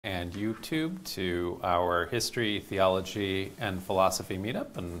And YouTube to our history, theology, and philosophy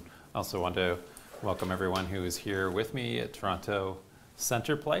meetup. And I also want to welcome everyone who is here with me at Toronto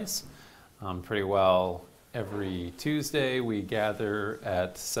Centre Place. Pretty well every Tuesday we gather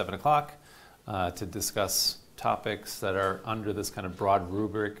at 7 o'clock to discuss topics that are under this kind of broad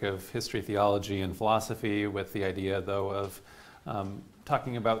rubric of history, theology, and philosophy, with the idea, though, of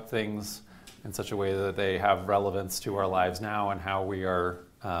talking about things in such a way that they have relevance to our lives now and how we are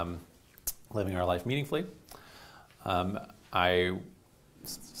living our life meaningfully. Since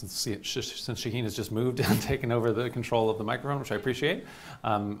Shaheen has just moved and taken over the control of the microphone, which I appreciate,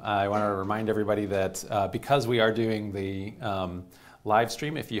 I want to remind everybody that because we are doing the live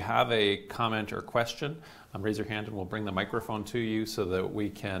stream, if you have a comment or question, raise your hand and we'll bring the microphone to you so that we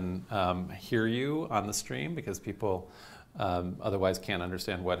can hear you on the stream, because people otherwise can't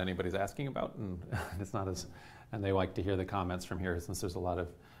understand what anybody's asking about, and it's not as, and they like to hear the comments from here since there's a lot of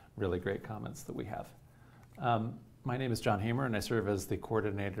really great comments that we have. My name is John Hamer and I serve as the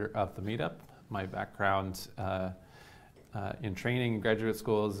coordinator of the meetup. My background in training in graduate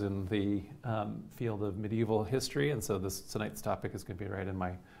school is in the field of medieval history, and so tonight's topic is going to be right in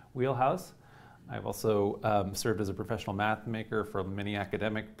my wheelhouse. I've also served as a professional math maker for many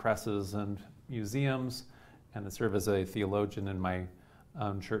academic presses and museums, and I serve as a theologian in my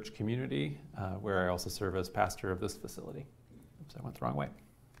church community, where I also serve as pastor of this facility. Oops, I went the wrong way.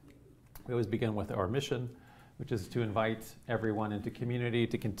 We always begin with our mission, which is to invite everyone into community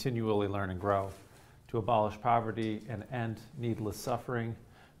to continually learn and grow, to abolish poverty and end needless suffering,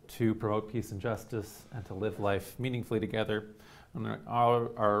 to promote peace and justice, and to live life meaningfully together. And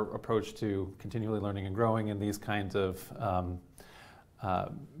our approach to continually learning and growing in these kinds of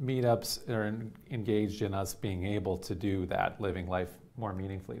meetups are engaged in us being able to do that, living life more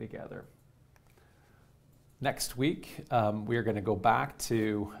meaningfully together. Next week, we are going to go back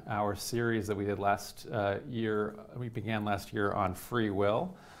to our series that we did last year. We began last year on free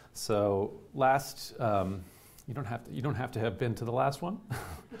will. So you don't have to have been to the last one,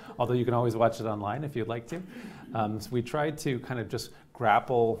 although you can always watch it online if you'd like to. So we tried to kind of just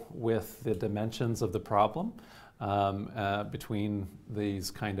grapple with the dimensions of the problem between these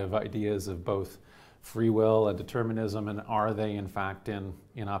kind of ideas of both free will and determinism, and are they in fact in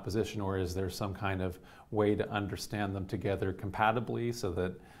opposition, or is there some kind of way to understand them together compatibly so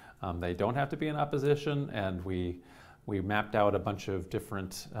that they don't have to be in opposition? And we mapped out a bunch of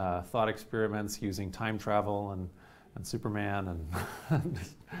different thought experiments using time travel and Superman and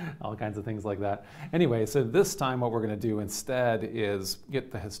all kinds of things like that. Anyway, so this time what we're going to do instead is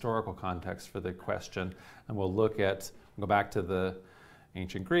get the historical context for the question, and we'll go back to the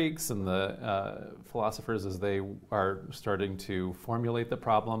ancient Greeks and the philosophers as they are starting to formulate the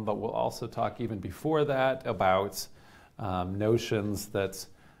problem, but we'll also talk even before that about notions that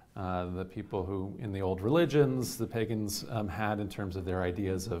the people who in the old religions, the pagans, had in terms of their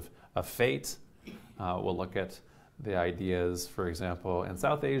ideas of fate. We'll look at the ideas, for example, in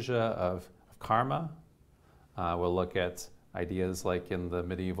South Asia of karma. We'll look at ideas like in the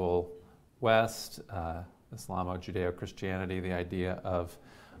medieval West, Islamo-Judeo-Christianity, the idea of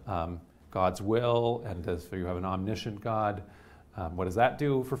God's will, and if you have an omniscient God, what does that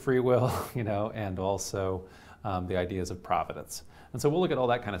do for free will? And also the ideas of providence. And so we'll look at all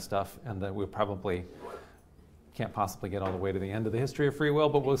that kind of stuff, and then we probably can't possibly get all the way to the end of the history of free will,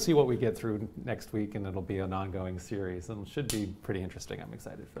 but we'll see what we get through next week, and it'll be an ongoing series, and it should be pretty interesting. I'm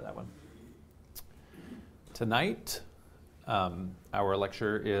excited for that one. Tonight, our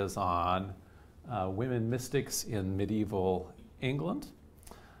lecture is on women mystics in medieval England.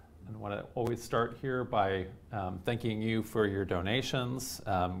 And I want to always start here by thanking you for your donations.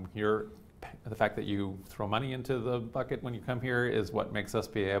 The fact that you throw money into the bucket when you come here is what makes us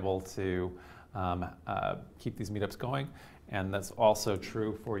be able to keep these meetups going. And that's also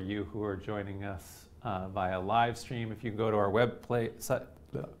true for you who are joining us via live stream. If you go to our website,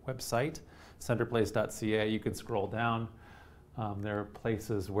 centerplace.ca, you can scroll down. There are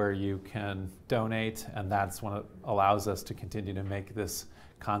places where you can donate, and that's what allows us to continue to make this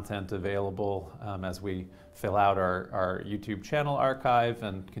content available as we fill out our YouTube channel archive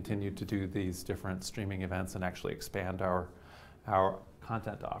and continue to do these different streaming events and actually expand our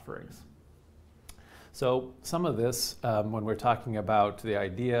content offerings. So some of this, when we're talking about the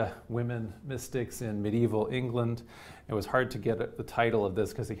idea women mystics in medieval England, it was hard to get the title of this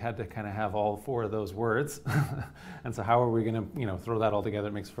because he had to kind of have all four of those words. And so how are we going to throw that all together?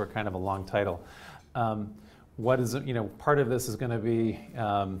 It makes for kind of a long title. What is, part of this is going to be,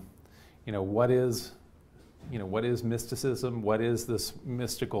 what is mysticism? What is this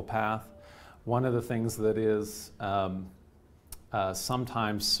mystical path? One of the things that is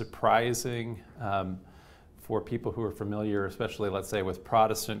sometimes surprising for people who are familiar, especially, let's say, with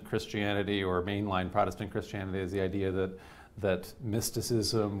Protestant Christianity or mainline Protestant Christianity, is the idea that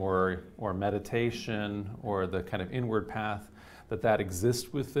mysticism or meditation or the kind of inward path, that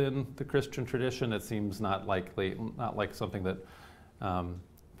exists within the Christian tradition. It seems not like something that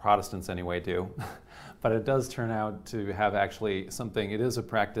Protestants anyway do, but it does turn out to have actually something. It is a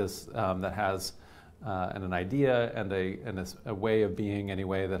practice that has an idea and a way of being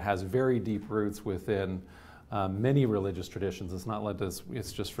anyway that has very deep roots within many religious traditions. It's not like this,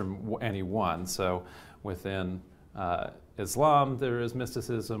 it's just from any one. So within Islam, there is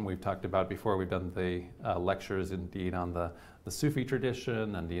mysticism. We've talked about before. We've done the lectures indeed on the Sufi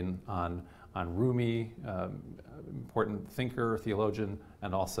tradition and on Rumi, important thinker, theologian,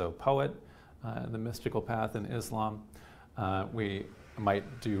 and also poet, the mystical path in Islam. We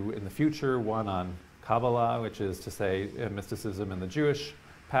might do in the future one on Kabbalah, which is to say mysticism in the Jewish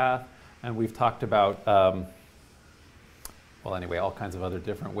path. And we've talked about, well, anyway, all kinds of other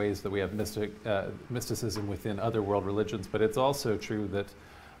different ways that we have mysticism within other world religions. But it's also true that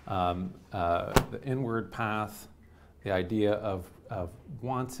the inward path, the idea of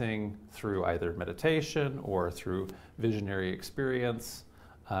wanting through either meditation or through visionary experience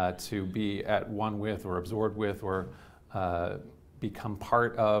to be at one with or absorbed with or become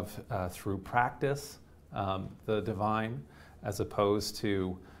part of through practice the divine, as opposed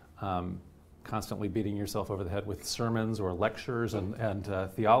to constantly beating yourself over the head with sermons or lectures and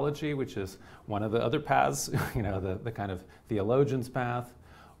theology, which is one of the other paths, the kind of theologian's path,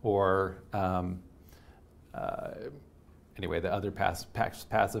 or anyway, the other paths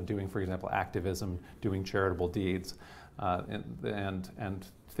of doing, for example, activism, doing charitable deeds, and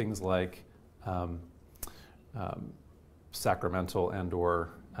things like sacramental and or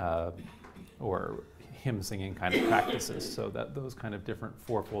hymn singing kind of practices. So that those kind of different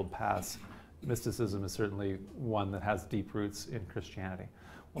fourfold paths. Mysticism is certainly one that has deep roots in Christianity.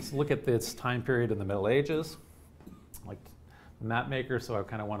 Let's look at this time period in the Middle Ages. Like the map maker, so I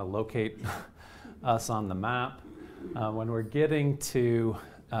kind of want to locate us on the map. When we're getting to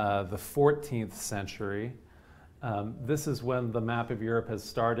the 14th century, this is when the map of Europe has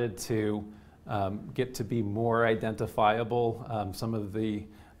started to get to be more identifiable. Some of the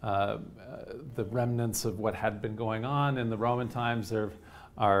remnants of what had been going on in the Roman times have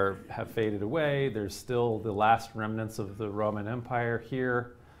faded away. There's still the last remnants of the Roman Empire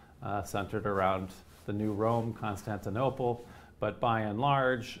here, centered around the New Rome, Constantinople. But by and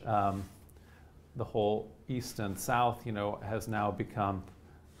large, the whole East and South, has now become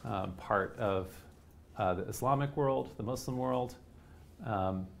part of the Islamic world, the Muslim world.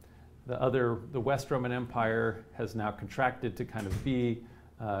 The West Roman Empire has now contracted to kind of be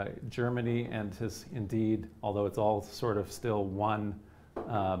Germany, and has indeed, although it's all sort of still one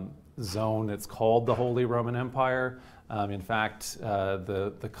zone, it's called the Holy Roman Empire. In fact,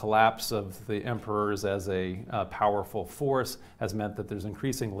 the collapse of the emperors as a powerful force has meant that there's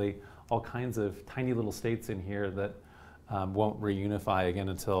increasingly all kinds of tiny little states in here that won't reunify again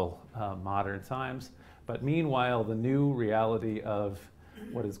until modern times. But meanwhile, the new reality of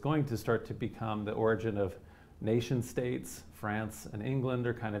what is going to start to become the origin of nation states, France and England,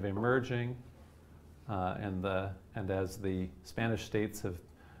 are kind of emerging, and as the Spanish states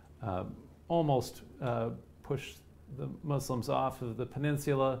have almost pushed the Muslims off of the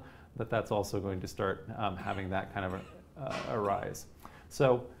peninsula, that's also going to start having that kind of a rise.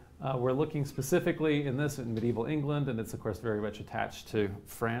 So we're looking specifically in medieval England, and it's of course very much attached to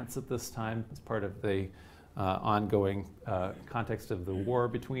France at this time as part of the ongoing context of the war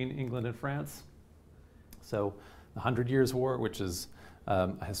between England and France. So the 100 Years' War, which is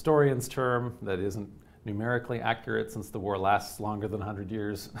a historian's term that isn't numerically accurate since the war lasts longer than 100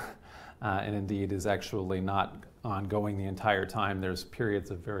 years and indeed is actually not ongoing the entire time. There's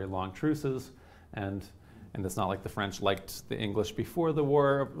periods of very long truces, and it's not like the French liked the English before the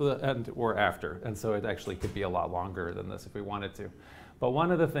war or after, and so it actually could be a lot longer than this if we wanted to. But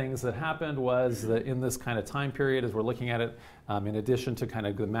one of the things that happened was that in this kind of time period, as we're looking at it, in addition to kind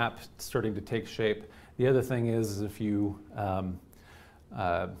of the map starting to take shape, the other thing is if you,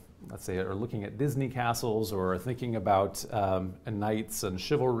 let's say, are looking at Disney castles or thinking about knights and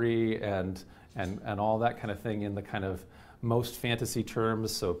chivalry and all that kind of thing in the kind of most fantasy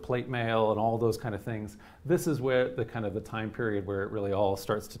terms, so plate mail and all those kind of things, this is where the kind of the time period where it really all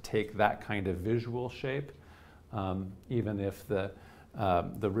starts to take that kind of visual shape, even if the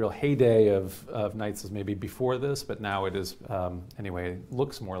real heyday of knights is maybe before this, but now it is, anyway,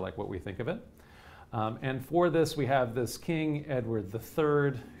 looks more like what we think of it. And for this, we have this King Edward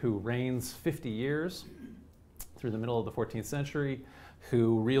III, who reigns 50 years through the middle of the 14th century,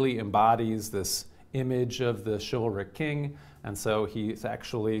 who really embodies this image of the chivalric king. And so he's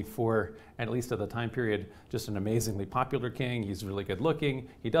actually, for at least at the time period, just an amazingly popular king. He's really good looking.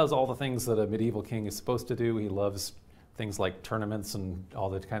 He does all the things that a medieval king is supposed to do. He loves things like tournaments and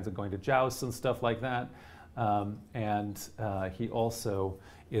all the kinds of going to jousts and stuff like that. He also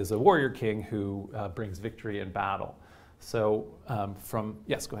is a warrior king who brings victory in battle. So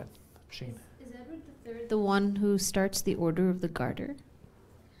yes, go ahead, Shane. Is Edward III the one who starts the Order of the Garter?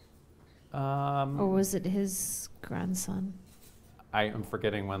 Or was it his grandson? I am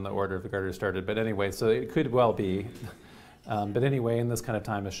forgetting when the Order of the Garter started, but anyway, so it could well be. But anyway, in this kind of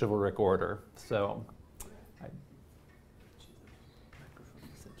time, a chivalric order. So,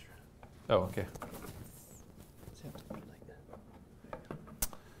 oh, okay.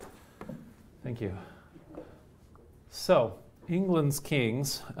 Thank you. So, England's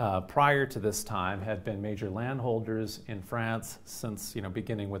kings, prior to this time, had been major landholders in France since,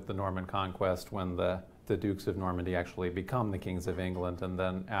 beginning with the Norman conquest, when the Dukes of Normandy actually become the kings of England, and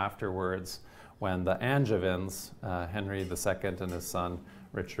then afterwards, when the Angevins, Henry II and his son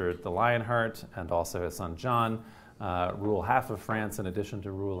Richard the Lionheart, and also his son John, rule half of France in addition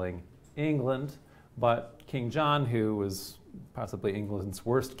to ruling England. But King John, who was possibly England's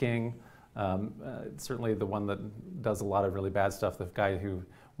worst king, certainly the one that does a lot of really bad stuff, the guy who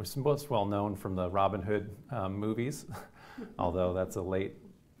was most well known from the Robin Hood movies, although that's a late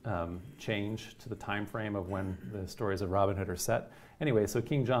change to the time frame of when the stories of Robin Hood are set. Anyway, so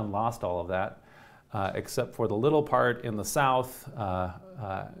King John lost all of that, except for the little part in the south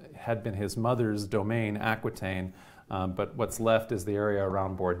had been his mother's domain, Aquitaine, but what's left is the area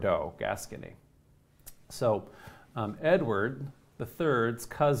around Bordeaux, Gascony. So Edward III's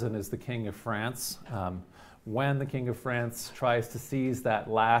cousin is the King of France. When the King of France tries to seize that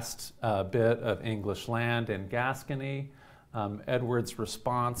last bit of English land in Gascony, Edward's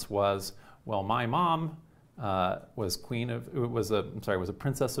response was, "Well, my mom was a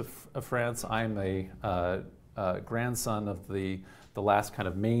princess of France. I'm a grandson of the last kind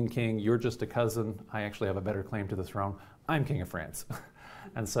of main king. You're just a cousin. I actually have a better claim to the throne. I'm King of France."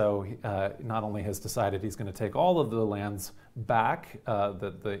 And so not only has decided he's going to take all of the lands back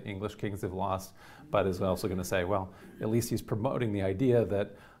that the English kings have lost, but is also going to say, well, at least he's promoting the idea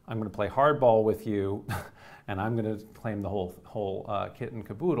that I'm going to play hardball with you and I'm going to claim the whole kit and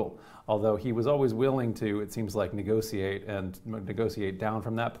caboodle. Although he was always willing to, it seems like, negotiate down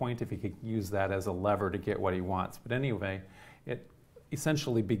from that point if he could use that as a lever to get what he wants. But anyway, it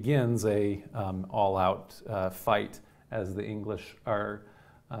essentially begins a all-out fight as the English are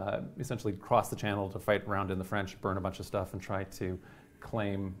essentially cross the channel to fight around in the French, burn a bunch of stuff, and try to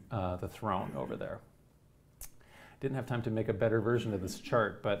claim the throne over there. Didn't have time to make a better version of this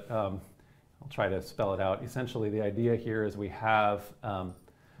chart, but I'll try to spell it out. Essentially, the idea here is we have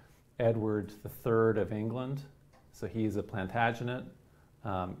Edward III of England. So he's a Plantagenet.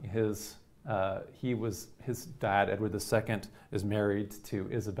 His dad, Edward II, is married to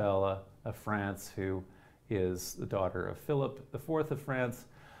Isabella of France, who is the daughter of Philip IV of France.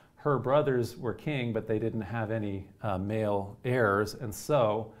 Her brothers were king, but they didn't have any male heirs, and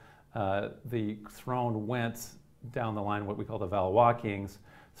so the throne went down the line, what we call the Valois kings,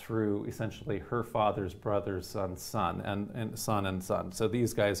 through essentially her father's brother's son, and son. So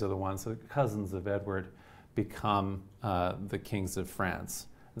these guys are the ones, the cousins of Edward, become the kings of France.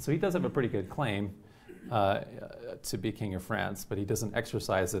 And so he does have a pretty good claim to be king of France, but he doesn't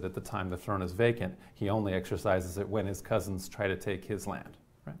exercise it at the time the throne is vacant. He only exercises it when his cousins try to take his land.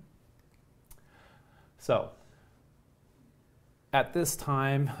 Right? So, at this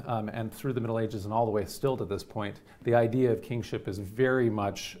time, and through the Middle Ages and all the way still to this point, the idea of kingship is very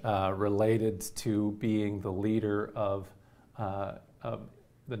much related to being the leader of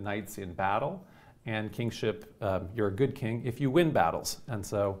the knights in battle. And kingship, you're a good king if you win battles. And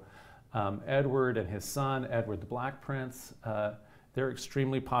so Edward and his son, Edward the Black Prince, they're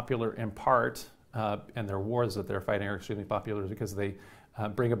extremely popular in part, and their wars that they're fighting are extremely popular because they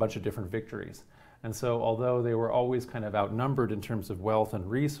bring a bunch of different victories. And so although they were always kind of outnumbered in terms of wealth and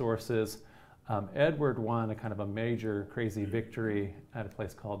resources, Edward won a kind of a major crazy victory at a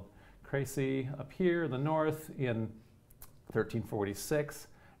place called Crécy up here in the north in 1346.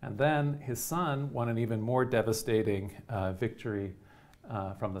 And then his son won an even more devastating victory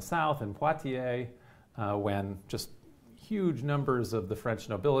from the south in Poitiers when just huge numbers of the French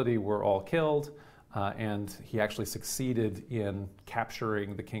nobility were all killed. and he actually succeeded in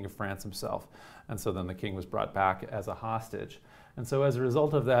capturing the King of France himself. And so then the king was brought back as a hostage. And so as a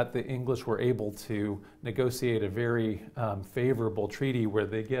result of that, the English were able to negotiate a very favorable treaty where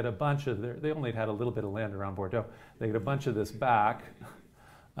they get a bunch of they only had a little bit of land around Bordeaux. They get a bunch of this back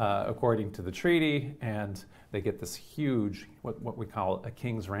according to the treaty, and they get this huge, what we call a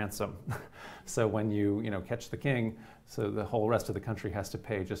king's ransom. So when you catch the king, so the whole rest of the country has to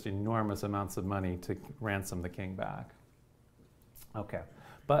pay just enormous amounts of money to ransom the king back. Okay,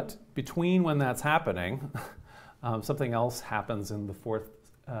 but between when that's happening, something else happens in the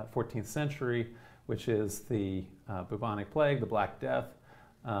 14th century, which is the bubonic plague, the Black Death,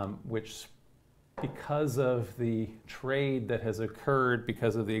 which, because of the trade that has occurred,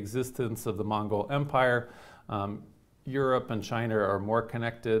 because of the existence of the Mongol Empire, Europe and China are more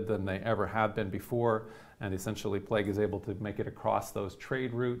connected than they ever have been before, and essentially plague is able to make it across those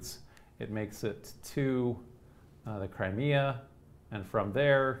trade routes. It makes it to the Crimea, and from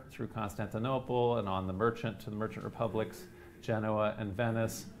there through Constantinople and on to the merchant republics, Genoa and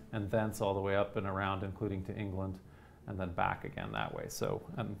Venice, and thence all the way up and around, including to England, and then back again that way. So,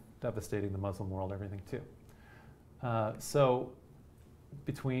 and devastating the Muslim world, everything too. So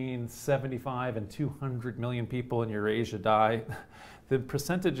between 75 and 200 million people in Eurasia die. The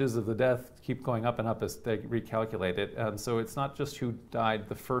percentages of the death keep going up and up as they recalculate it. And so it's not just who died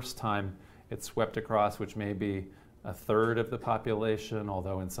the first time it swept across, which may be a third of the population,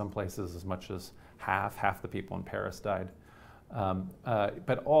 although in some places as much as half the people in Paris died.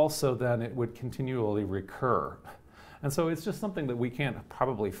 But also then it would continually recur. And so it's just something that we can't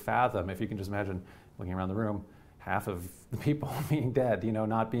probably fathom. If you can just imagine looking around the room, half of the people being dead,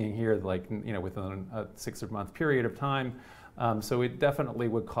 not being here within a 6-month period of time. So it definitely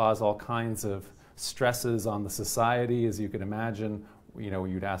would cause all kinds of stresses on the society, as you can imagine.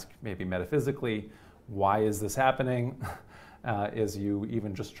 You'd ask maybe metaphysically, why is this happening? As you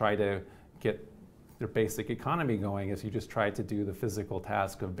even just try to get their basic economy going, as you just try to do the physical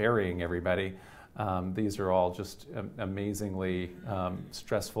task of burying everybody. These are all just amazingly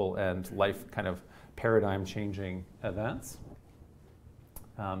stressful and life kind of paradigm-changing events.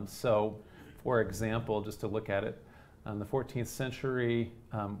 So, for example, just to look at it, in the 14th century,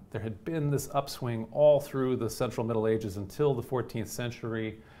 there had been this upswing all through the Central Middle Ages until the 14th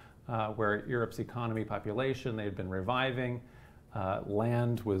century, where Europe's economy, population, they had been reviving.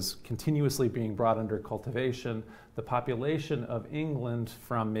 Land was continuously being brought under cultivation. The population of England,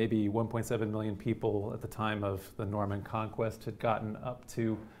 from maybe 1.7 million people at the time of the Norman conquest, had gotten up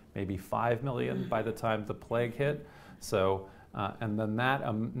to maybe 5 million by the time the plague hit. So, and then that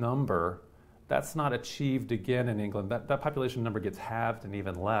number, that's not achieved again in England. That population number gets halved and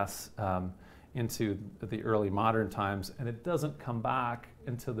even less into the early modern times, and it doesn't come back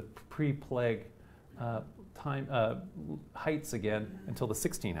into the pre-plague heights again until the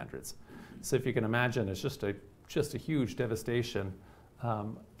 1600s. So if you can imagine, it's just a huge devastation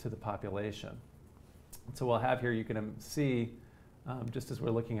to the population. So we'll have here, you can see, just as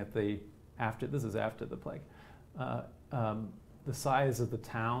we're looking at this is after the plague, the size of the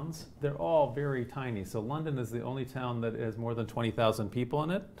towns, they're all very tiny. So London is the only town that has more than 20,000 people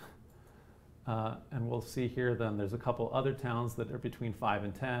in it. And we'll see here then there's a couple other towns that are between 5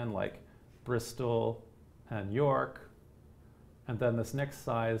 and 10, like Bristol and York. And then this next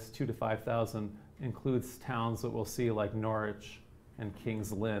size, 2 to 5,000, includes towns that we'll see like Norwich and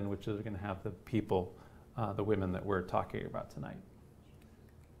King's Lynn, which are going to have the people, the women that we're talking about tonight.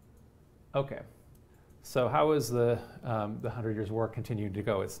 Okay, so how is the 100 Years' War continuing to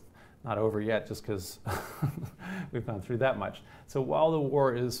go? It's not over yet just because we've gone through that much. So while the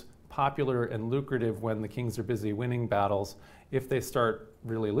war is popular and lucrative when the kings are busy winning battles, if they start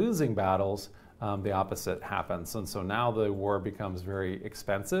really losing battles, the opposite happens. And so now the war becomes very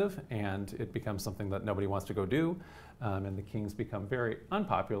expensive and it becomes something that nobody wants to go do, and the kings become very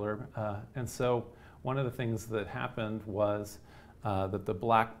unpopular. And so one of the things that happened was that the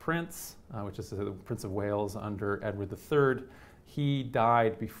Black Prince, which is the Prince of Wales under Edward III, he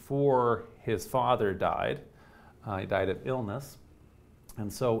died before his father died. He died of illness.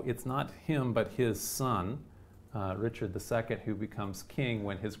 And so it's not him, but his son, Richard II, who becomes king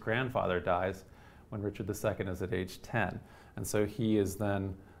when his grandfather dies, when Richard II is at age 10. And so he is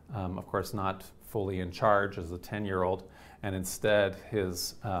then, of course, not fully in charge as a 10-year-old, and instead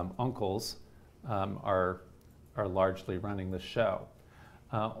his uncles are largely running the show.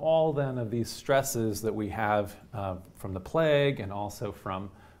 All then of these stresses that we have from the plague and also from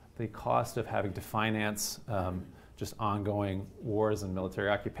the cost of having to finance just ongoing wars and military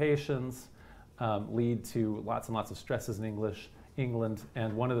occupations lead to lots and lots of stresses in England.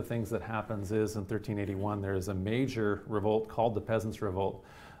 And one of the things that happens is in 1381 there is a major revolt called the Peasants' Revolt,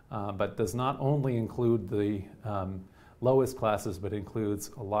 but does not only include the lowest classes, but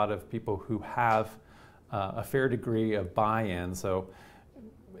includes a lot of people who have a fair degree of buy-in. So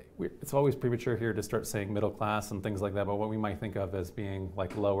it's always premature here to start saying middle class and things like that, but what we might think of as being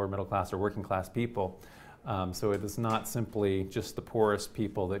like lower middle class or working class people. So it is not simply just the poorest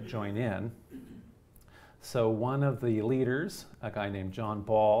people that join in. So one of the leaders, a guy named John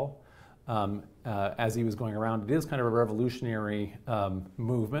Ball, as he was going around, it is kind of a revolutionary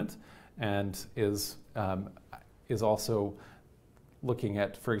movement, and is also looking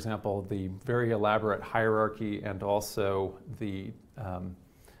at, for example, the very elaborate hierarchy and also the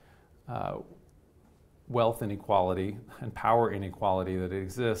wealth inequality and power inequality that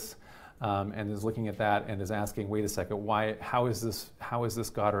exists, and is looking at that and is asking, wait a second, how is this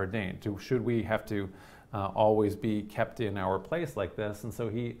God ordained? Should we have to always be kept in our place like this? And so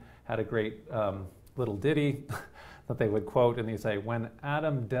he had a great little ditty that they would quote, and he'd say, when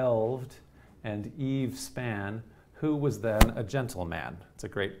Adam delved and Eve span, who was then a gentleman? It's a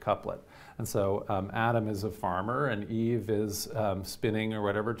great couplet. And so Adam is a farmer and Eve is spinning or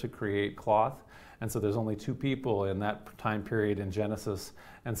whatever to create cloth. And so there's only two people in that time period in Genesis.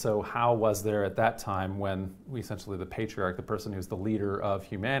 And so how was there at that time when essentially the patriarch, the person who's the leader of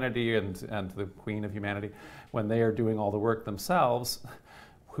humanity and the queen of humanity, when they are doing all the work themselves,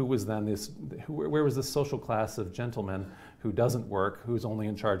 who was then where was this social class of gentlemen who doesn't work, who's only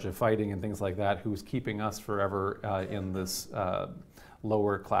in charge of fighting and things like that, who's keeping us forever in this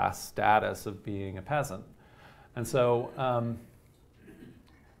lower class status of being a peasant? And so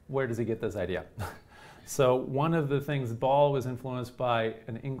where does he get this idea? So one of the things, Ball was influenced by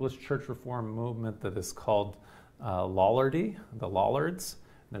an English church reform movement that is called Lollardy, the Lollards.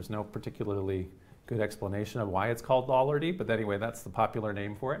 There's no particularly good explanation of why it's called Lollardy, but anyway, that's the popular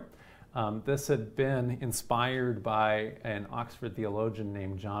name for it. This had been inspired by an Oxford theologian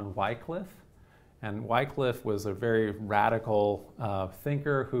named John Wycliffe. And Wycliffe was a very radical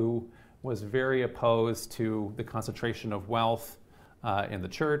thinker who was very opposed to the concentration of wealth in the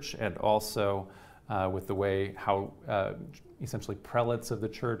church, and also with the way how essentially prelates of the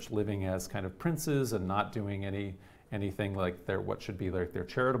church living as kind of princes and not doing anything like what should be like their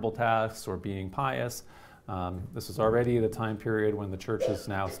charitable tasks or being pious. This was already the time period when the church has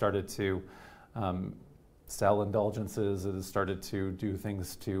now started to sell indulgences. It has started to do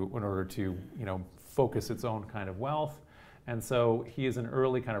things in order to focus its own kind of wealth. And so he is an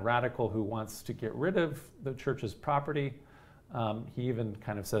early kind of radical who wants to get rid of the church's property. He even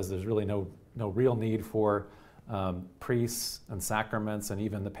kind of says there's really no real need for priests and sacraments, and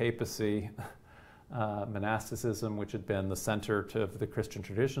even the papacy, monasticism, which had been the center of the Christian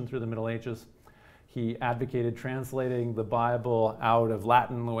tradition through the Middle Ages. He advocated translating the Bible out of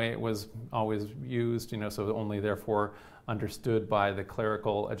Latin the way it was always used, so only therefore understood by the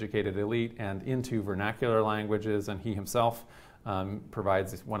clerical educated elite, and into vernacular languages. And he himself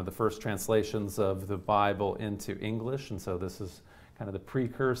provides one of the first translations of the Bible into English. And so this is kind of the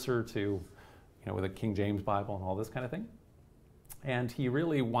precursor to, with the King James Bible and all this kind of thing. And he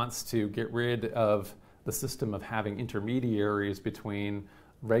really wants to get rid of the system of having intermediaries between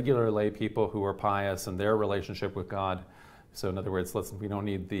regular lay people who are pious and their relationship with God. So in other words, we don't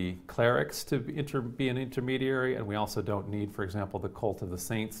need the clerics to be an intermediary, and we also don't need, for example, the cult of the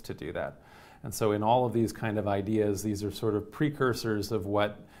saints to do that. And so in all of these kind of ideas, these are sort of precursors of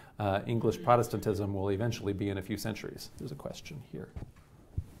what English Protestantism will eventually be in a few centuries. There's a question here.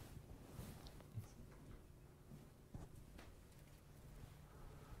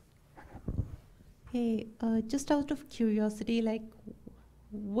 Hey, just out of curiosity,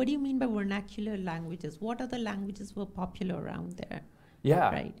 what do you mean by vernacular languages? What other languages were popular around there? Yeah,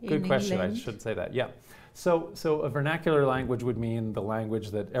 right? Good question. England? I should say that. Yeah. So a vernacular language would mean the language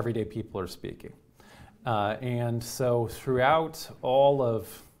that everyday people are speaking. And so throughout all of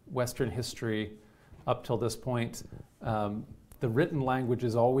Western history up till this point, the written language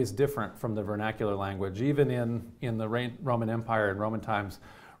is always different from the vernacular language. Even in the Roman Empire and Roman times,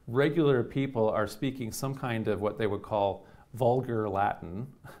 regular people are speaking some kind of what they would call vulgar Latin,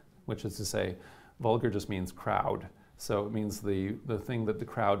 which is to say, vulgar just means crowd. So it means the thing that the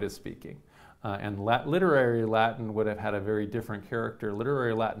crowd is speaking. And literary Latin would have had a very different character.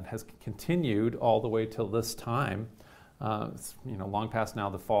 Literary Latin has continued all the way till this time. It's long past now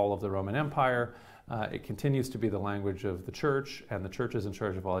the fall of the Roman Empire. It continues to be the language of the church, and the church is in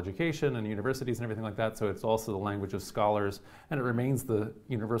charge of all education and universities and everything like that. So it's also the language of scholars, and it remains the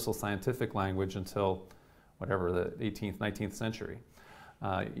universal scientific language until whatever, the 18th, 19th century.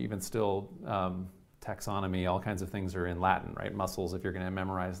 Even still, taxonomy, all kinds of things are in Latin, right? Muscles, if you're going to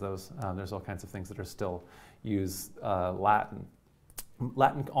memorize those, there's all kinds of things that are still use Latin.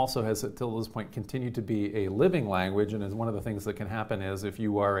 Latin also has, until this point, continued to be a living language, and is one of the things that can happen is if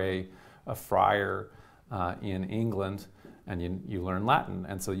you are a friar in England and you learn Latin,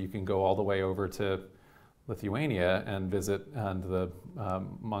 and so you can go all the way over to Lithuania and visit, and the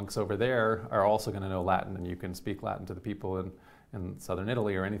monks over there are also going to know Latin, and you can speak Latin to the people in southern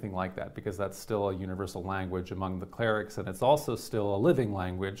Italy or anything like that, because that's still a universal language among the clerics, and it's also still a living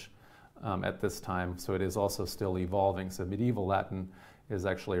language at this time, so it is also still evolving. So medieval Latin is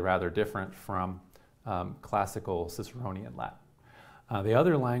actually rather different from classical Ciceronian Latin. The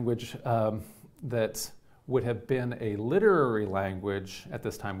other language that would have been a literary language at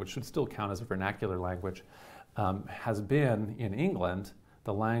this time, which should still count as a vernacular language, has been in England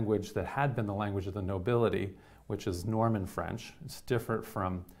the language that had been the language of the nobility, which is Norman French. It's different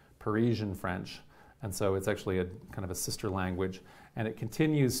from Parisian French, and so it's actually a kind of a sister language, and it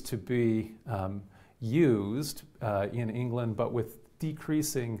continues to be used in England, but with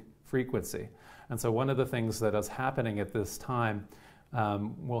decreasing frequency. And so one of the things that is happening at this time,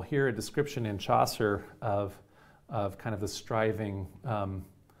 we'll hear a description in Chaucer of kind of the striving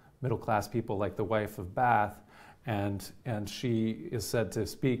middle-class people like the wife of Bath, and she is said to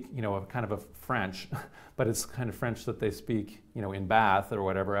speak, a kind of a French, but it's kind of French that they speak, in Bath or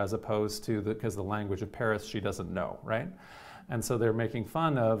whatever, as opposed to because the language of Paris she doesn't know, right? And so they're making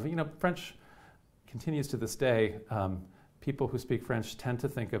fun of, French continues to this day. People who speak French tend to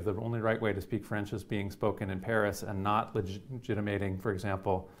think of the only right way to speak French as being spoken in Paris, and not legitimating, for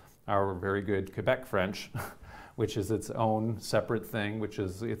example, our very good Quebec French, which is its own separate thing, which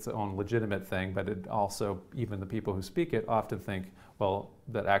is its own legitimate thing, but it also, even the people who speak it often think, well,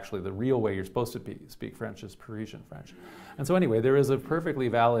 that actually the real way you're supposed to speak French is Parisian French. And so anyway, there is a perfectly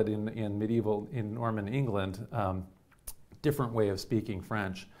valid in Norman England, different way of speaking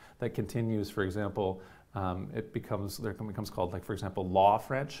French that continues. For example, it becomes called, like, for example, law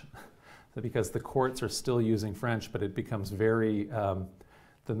French, because the courts are still using French, but it becomes very,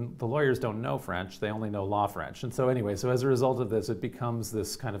 the lawyers don't know French, they only know law French. And so anyway, so as a result of this, it becomes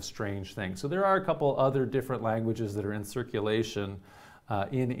this kind of strange thing. So there are a couple other different languages that are in circulation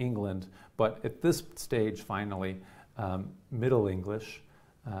in England, but at this stage, finally, Middle English,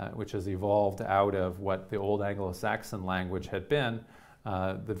 which has evolved out of what the old Anglo-Saxon language had been.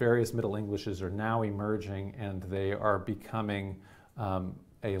 The various Middle Englishes are now emerging, and they are becoming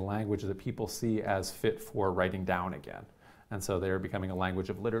a language that people see as fit for writing down again. And so they are becoming a language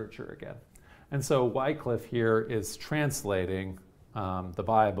of literature again. And so Wycliffe here is translating the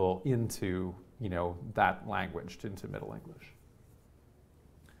Bible into, that language, into Middle English.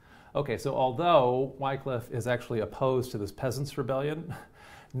 Okay, so although Wycliffe is actually opposed to this peasants' rebellion,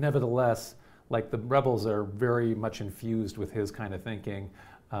 nevertheless, like, the rebels are very much infused with his kind of thinking.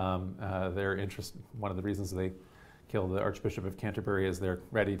 Their interest, one of the reasons they killed the Archbishop of Canterbury is they're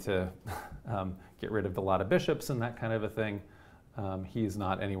ready to get rid of a lot of bishops and that kind of a thing. He's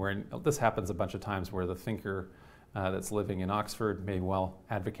not anywhere. This happens a bunch of times where the thinker that's living in Oxford may well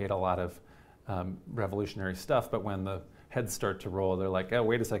advocate a lot of revolutionary stuff, but when the heads start to roll, they're like, oh,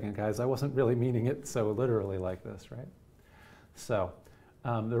 wait a second, guys, I wasn't really meaning it so literally like this, right? So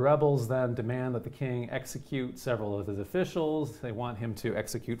the rebels then demand that the king execute several of his officials. They want him to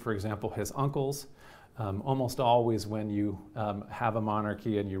execute, for example, his uncles. Almost always when you have a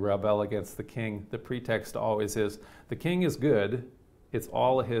monarchy and you rebel against the king, the pretext always is the king is good, it's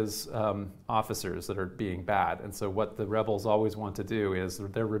all his officers that are being bad. And so what the rebels always want to do is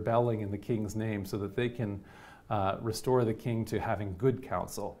they're rebelling in the king's name so that they can restore the king to having good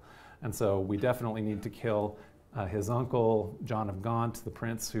counsel. And so we definitely need to kill his uncle, John of Gaunt, the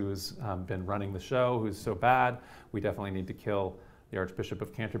prince who's been running the show, who's so bad. We definitely need to kill the Archbishop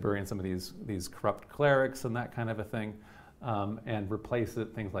of Canterbury and some of these corrupt clerics and that kind of a thing, and replace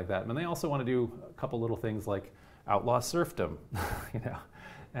it, things like that. And they also want to do a couple little things like outlaw serfdom,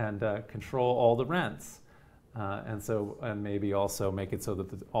 and control all the rents, and maybe also make it so that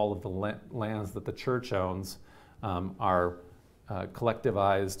all of the lands that the church owns are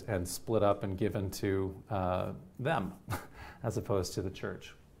collectivized and split up and given to them as opposed to the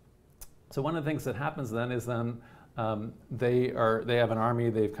church. So one of the things that happens then is they have an army.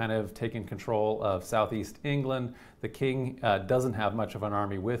 They've kind of taken control of southeast England. The king doesn't have much of an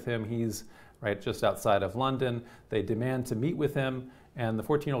army with him. He's right just outside of London. They demand to meet with him, and the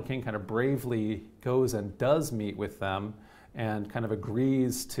 14-year-old king kind of bravely goes and does meet with them, and kind of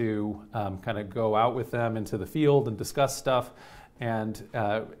agrees to kind of go out with them into the field and discuss stuff. And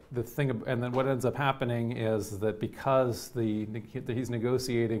and then what ends up happening is that because he's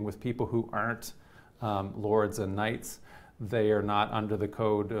negotiating with people who aren't lords and knights, they are not under the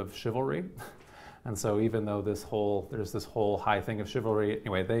code of chivalry. And so even though there's this whole high thing of chivalry,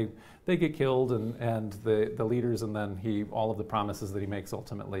 anyway, they get killed, and the leaders, and then all of the promises that he makes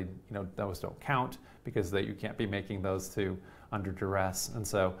ultimately, those don't count, because you can't be making those under duress. And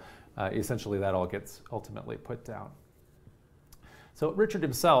so essentially that all gets ultimately put down. So Richard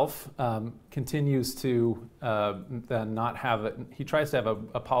himself continues to then not have he tries to have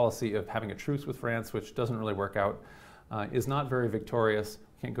a policy of having a truce with France, which doesn't really work out, is not very victorious.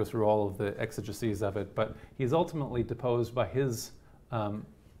 Can't go through all of the exegeses of it, but he's ultimately deposed by his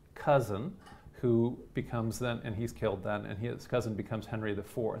cousin, who becomes then, and he's killed then, and his cousin becomes Henry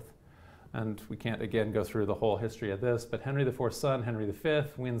IV. And we can't, again, go through the whole history of this, but Henry IV's son, Henry V,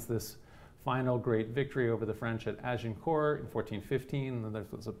 wins this final great victory over the French at Agincourt in 1415. And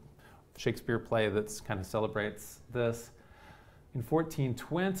there's a Shakespeare play that kind of celebrates this. In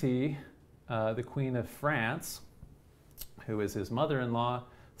 1420, the Queen of France, who is his mother-in-law,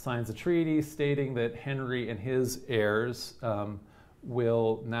 signs a treaty stating that Henry and his heirs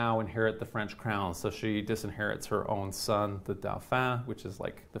will now inherit the French crown. So she disinherits her own son, the Dauphin, which is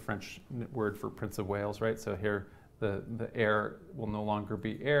like the French word for Prince of Wales, right? So here the heir will no longer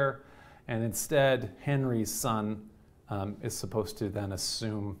be heir, and instead Henry's son is supposed to then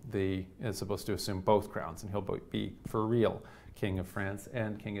assume both crowns, and he'll be for real King of France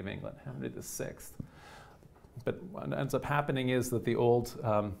and King of England, Henry VI. But what ends up happening is that the old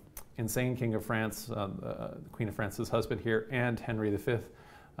insane King of France, Queen of France's husband here, and Henry V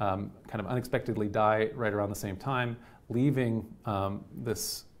kind of unexpectedly die right around the same time, leaving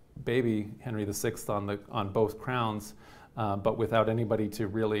this baby, Henry VI, on both crowns, but without anybody to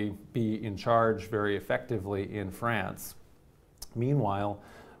really be in charge very effectively in France. Meanwhile,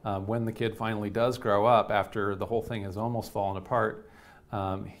 when the kid finally does grow up, after the whole thing has almost fallen apart,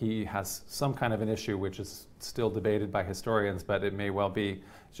 he has some kind of an issue, which is still debated by historians, but it may well be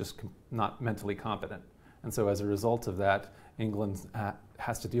just not mentally competent. And so as a result of that, England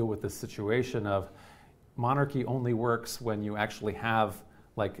has to deal with this situation of monarchy only works when you actually have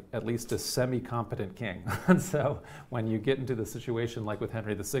like at least a semi-competent king. And so when you get into the situation like with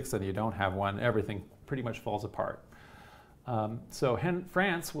Henry VI and you don't have one, everything pretty much falls apart. So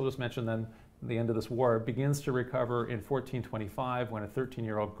France, we'll just mention then, the end of this war, begins to recover in 1425 when a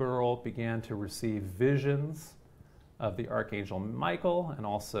 13-year-old girl began to receive visions of the Archangel Michael and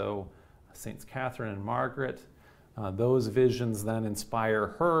also Saints Catherine and Margaret. Those visions then inspire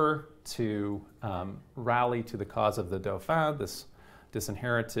her to rally to the cause of the Dauphin, this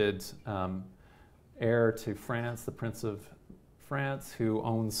disinherited heir to France, the Prince of France, who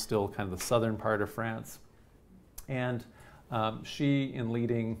owns still kind of the southern part of France. And she, in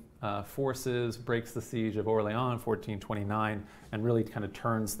leading forces, breaks the siege of Orleans in 1429 and really kind of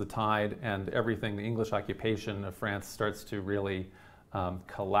turns the tide, and everything, the English occupation of France starts to really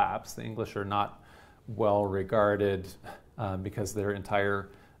collapse. The English are not well regarded because their entire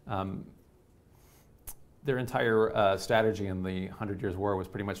strategy in the 100 Years' War was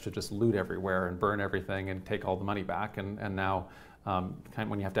pretty much to just loot everywhere and burn everything and take all the money back. And now, kind of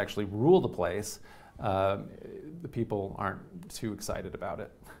when you have to actually rule the place, the people aren't too excited about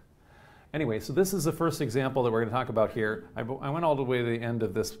it. Anyway, so this is the first example that we're going to talk about here. I went all the way to the end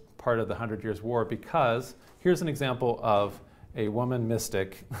of this part of the 100 Years' War because here's an example of a woman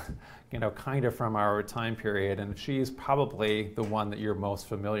mystic, kind of from our time period, and she's probably the one that you're most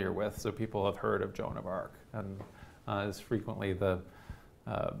familiar with. So people have heard of Joan of Arc, and is frequently they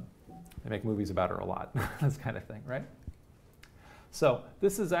make movies about her a lot, this kind of thing, right? So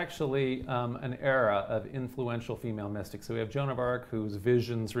this is actually an era of influential female mystics. So we have Joan of Arc, whose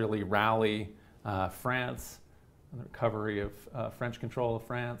visions really rally France, and the recovery of French control of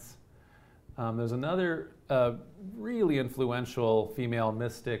France. There's another really influential female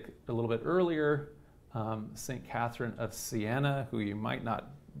mystic a little bit earlier, St. Catherine of Siena, who you might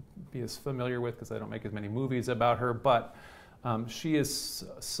not be as familiar with because I don't make as many movies about her, but she is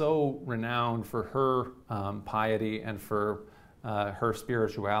so renowned for her piety and for her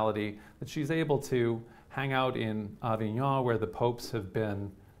spirituality that she's able to hang out in Avignon, where the popes have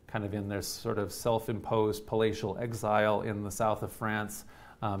been kind of in their sort of self-imposed palatial exile in the south of France,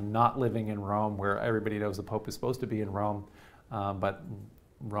 not living in Rome, where everybody knows the Pope is supposed to be in Rome, but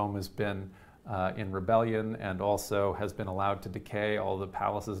Rome has been in rebellion and also has been allowed to decay, all the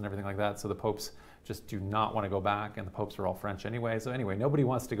palaces and everything like that. So the popes just do not want to go back, and the popes are all French anyway. So anyway, nobody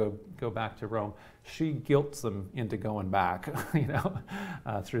wants to go back to Rome. She guilts them into going back,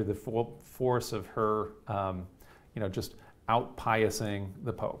 through the full force of her, just out-pious-ing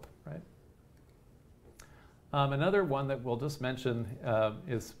the Pope, right? Another one that we'll just mention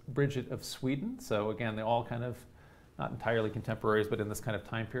is Bridget of Sweden. So again, they all kind of, not entirely contemporaries, but in this kind of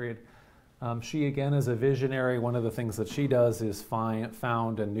time period. She again is a visionary. One of the things that she does is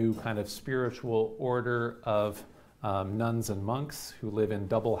found a new kind of spiritual order of nuns and monks who live in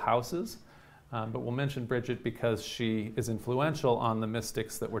double houses. But we'll mention Bridget because she is influential on the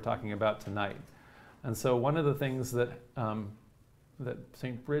mystics that we're talking about tonight. And so one of the things that that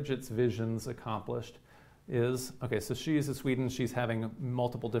St. Bridget's visions accomplished is, okay, so she's in Sweden, she's having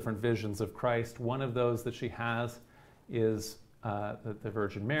multiple different visions of Christ. One of those that she has is that the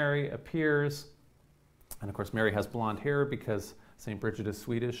Virgin Mary appears, and of course Mary has blonde hair because St. Bridget is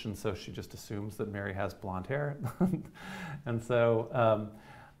Swedish, and so she just assumes that Mary has blonde hair. And so,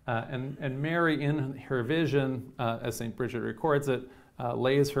 and Mary in her vision, as St. Bridget records it,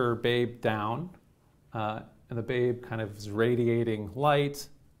 lays her babe down, and the babe kind of is radiating light,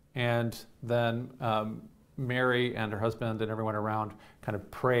 and then Mary and her husband and everyone around kind of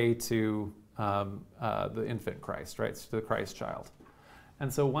pray to the infant Christ, right, to the Christ child.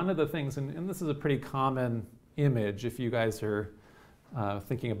 And so one of the things, and this is a pretty common image if you guys are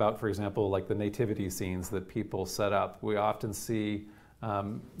thinking about, for example, like the nativity scenes that people set up. We often see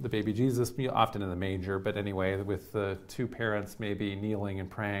the baby Jesus, often in the manger, but anyway, with the two parents maybe kneeling and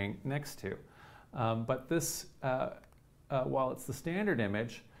praying next to. But this, while it's the standard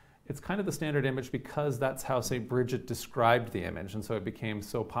image, it's kind of the standard image because that's how St. Bridget described the image, and so it became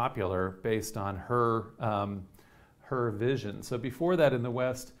so popular based on her her vision. So before that in the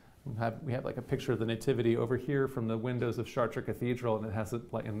West, we have like a picture of the Nativity over here from the windows of Chartres Cathedral, and it has it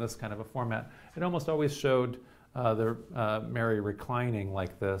like in this kind of a format. It almost always showed Mary reclining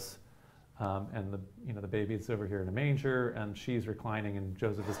like this, and the baby's over here in a manger, and she's reclining, and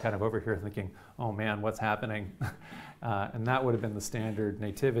Joseph is kind of over here thinking, "Oh man, what's happening?" And that would have been the standard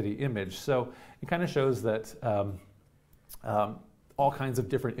nativity image. So it kind of shows that all kinds of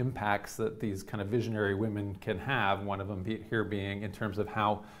different impacts that these kind of visionary women can have. One of them here being in terms of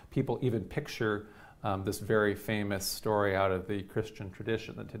how people even picture this very famous story out of the Christian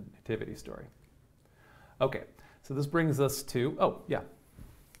tradition, the nativity story. Okay, so this brings us to, oh, yeah.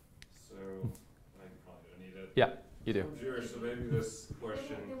 So, I probably don't need it. Yeah, you do. I'm Jewish, so maybe this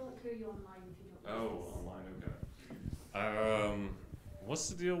question. They won't clear you online if you don't. Oh, online, okay. What's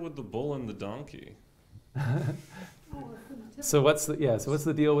the deal with the bull and the donkey? So what's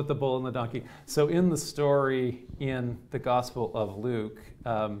the deal with the bull and the donkey? So in the story in the Gospel of Luke,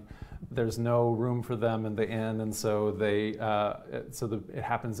 there's no room for them in the inn, and so it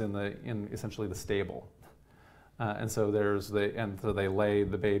happens in essentially the stable. And so they lay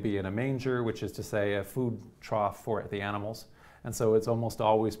the baby in a manger, which is to say a food trough for the animals. And so it's almost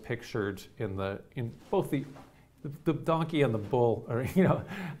always pictured in both the donkey and the bull, or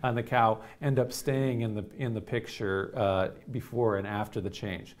and the cow, end up staying in the picture before and after the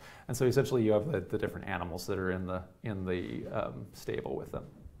change. And so essentially you have the different animals that are in the stable with them.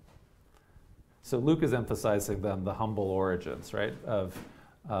 So Luke is emphasizing then the humble origins, right, of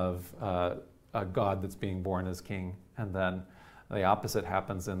a God that's being born as king, and then the opposite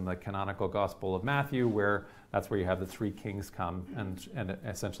happens in the canonical Gospel of Matthew, where that's where you have the three kings come and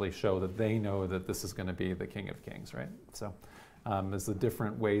essentially show that they know that this is going to be the King of Kings, right? So there's the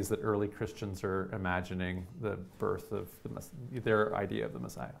different ways that early Christians are imagining the birth of their idea of the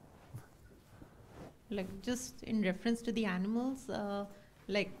Messiah. Like just in reference to the animals,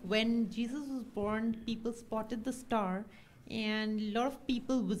 like when Jesus was born, people spotted the star, and a lot of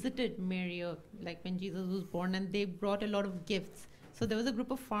people visited Mary, like when Jesus was born, and they brought a lot of gifts. So there was a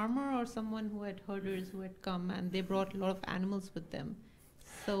group of farmer or someone who had herders who had come, and they brought a lot of animals with them.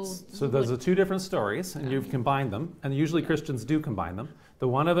 So those are two different stories, and you've combined them, and usually Christians do combine them. The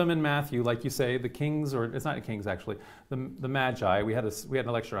one of them in Matthew, like you say, the kings, or it's not kings actually, the Magi. We had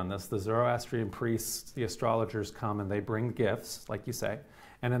a lecture on this. The Zoroastrian priests, the astrologers come, and they bring gifts, like you say.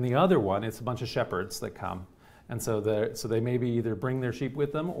 And in the other one, it's a bunch of shepherds that come. And so they maybe either bring their sheep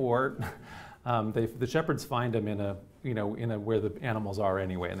with them, or the shepherds find them in a where the animals are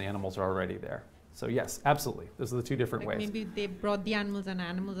anyway, and the animals are already there. So yes, absolutely. Those are the two different ways. Maybe they brought the animals, and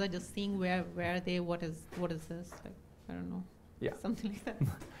animals are just seeing where are they, what is this? Like, I don't know. Yeah. Something like that.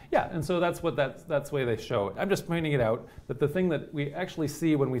 Yeah, and so that's the way they show it. I'm just pointing it out that the thing that we actually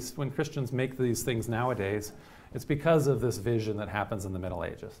see when Christians make these things nowadays, it's because of this vision that happens in the Middle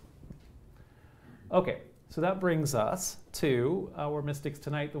Ages. Okay. So that brings us to our mystics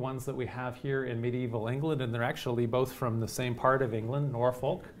tonight, the ones that we have here in medieval England, and they're actually both from the same part of England,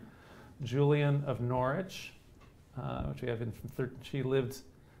 Norfolk. Julian of Norwich, which we have she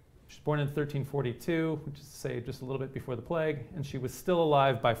She was born in 1342, which is to say just a little bit before the plague, and she was still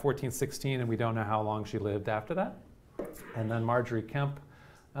alive by 1416, and we don't know how long she lived after that. And then Margery Kempe,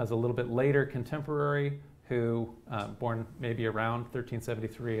 as a little bit later contemporary, who born maybe around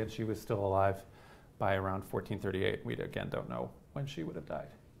 1373, and she was still alive by around 1438. We again don't know when she would have died.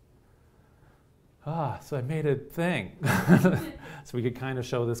 So I made a thing. So we could kind of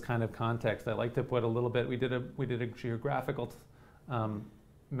show this kind of context. I like to put a little bit, we did a geographical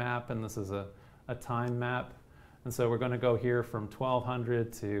map, and this is a time map. And so we're going to go here from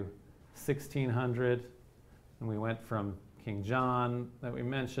 1200 to 1600, and we went from King John that we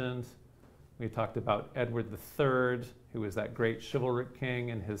mentioned. We talked about Edward III, who was that great chivalric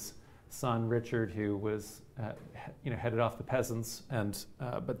king, and his son Richard, who was headed off the peasants, and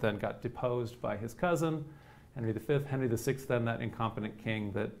but then got deposed by his cousin Henry V. Henry VI, then that incompetent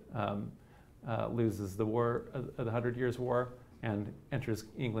king that loses the war, the 100 Years' War, and enters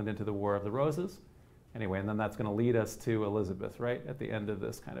England into the War of the Roses. Anyway, and then that's going to lead us to Elizabeth, right, at the end of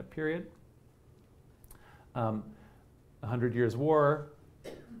this kind of period. The 100 Years' War,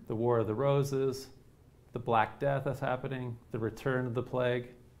 the War of the Roses, the Black Death is happening, the return of the plague,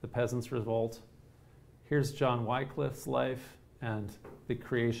 the Peasants' Revolt. Here's John Wycliffe's life and the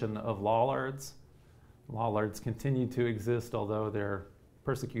creation of Lollards. Lollards continue to exist, although they're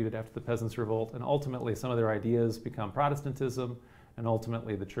persecuted after the Peasants' Revolt, and ultimately some of their ideas become Protestantism, and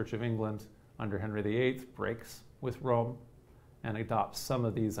ultimately the Church of England under Henry VIII breaks with Rome and adopts some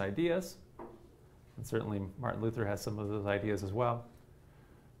of these ideas. And certainly Martin Luther has some of those ideas as well.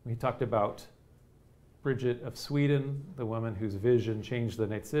 We talked about Bridget of Sweden, the woman whose vision changed the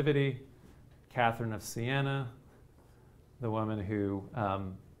nativity. Catherine of Siena, the woman who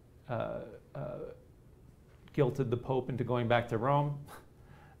guilted the Pope into going back to Rome.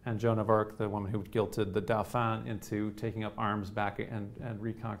 And Joan of Arc, the woman who guilted the Dauphin into taking up arms back and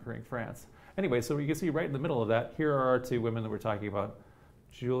reconquering France. Anyway, so you can see right in the middle of that, here are our two women that we're talking about,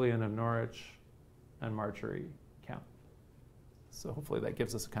 Julian of Norwich and Margery Kempe. So hopefully that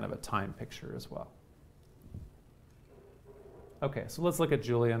gives us kind of a time picture as well. Okay, so let's look at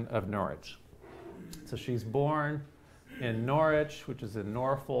Julian of Norwich. So she's born in Norwich, which is in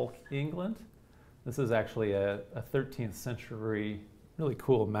Norfolk, England. This is actually a 13th century, really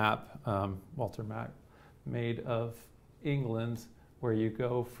cool map, Walter Mack, made of England, where you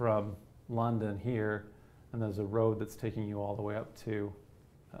go from London here, and there's a road that's taking you all the way up to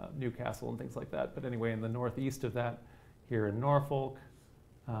Newcastle and things like that. But anyway, in the northeast of that, here in Norfolk,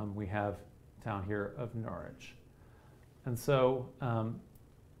 we have town here of Norwich. And so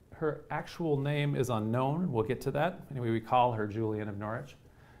her actual name is unknown. We'll get to that. Anyway, we call her Julian of Norwich.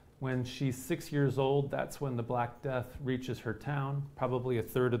 When she's 6 years old, that's when the Black Death reaches her town. Probably a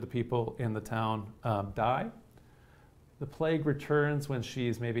third of the people in the town die. The plague returns when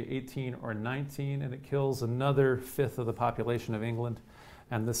she's maybe 18 or 19, and it kills another fifth of the population of England.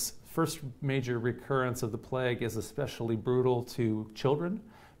 And this first major recurrence of the plague is especially brutal to children,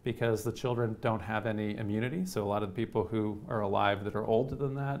 because the children don't have any immunity. So a lot of the people who are alive that are older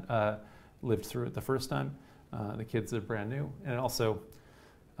than that lived through it the first time. The kids are brand new. And it also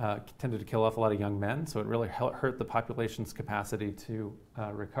tended to kill off a lot of young men, so it really hurt the population's capacity to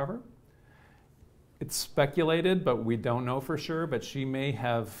recover. It's speculated, but we don't know for sure, but she may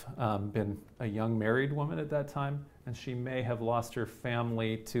have been a young married woman at that time, and she may have lost her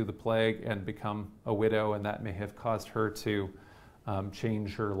family to the plague and become a widow, and that may have caused her to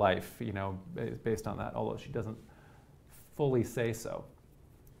change her life, you know, based on that, although she doesn't fully say so.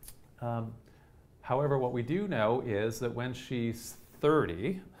 However, what we do know is that when she's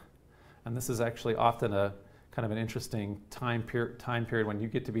 30, and this is actually often a kind of an interesting time period when you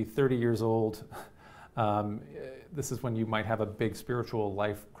get to be 30 years old, this is when you might have a big spiritual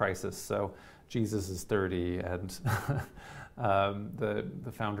life crisis. So Jesus is 30, and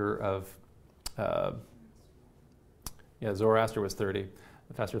the founder of Zoroaster was 30.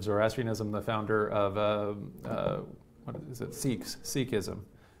 The founder of Zoroastrianism, the founder of what is it? Sikhism.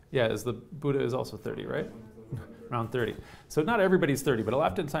 Yeah, the Buddha is also 30, right? Around 30. So not everybody's 30, but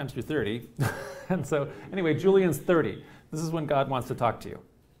oftentimes you're 30. And so anyway, Julian's 30. This is when God wants to talk to you.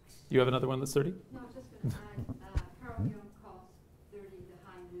 You have another one that's 30? No, just going to add, Carl Jung calls 30 the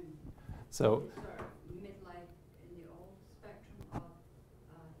high noon. So It's sort of midlife in the old spectrum of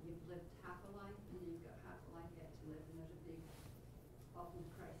you've lived half a life and you've got half a life yet to live, and there's a big, often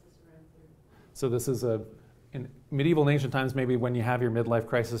crisis around 30. So this is in medieval and ancient times, maybe when you have your midlife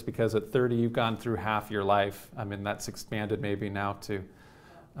crisis, because at 30 you've gone through half your life. I mean, that's expanded maybe now to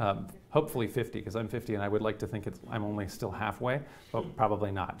hopefully 50, because I'm 50 and I would like to think I'm only still halfway, but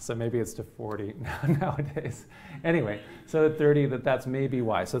probably not. So maybe it's to 40 nowadays. Anyway, so at 30, that's maybe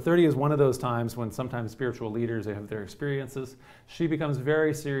why. So 30 is one of those times when sometimes spiritual leaders, they have their experiences. She becomes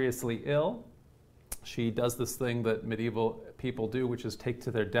very seriously ill. She does this thing that medieval people do, which is take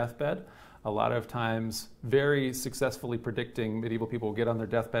to their deathbed. A lot of times, very successfully predicting, medieval people will get on their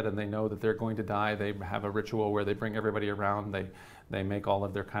deathbed and they know that they're going to die. They have a ritual where they bring everybody around. They make all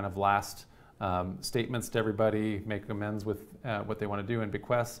of their kind of last statements to everybody, make amends with what they want to do and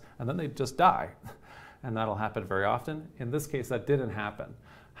bequests, and then they just die. And that'll happen very often. In this case, that didn't happen.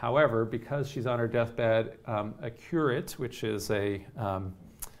 However, because she's on her deathbed, a curate, which is an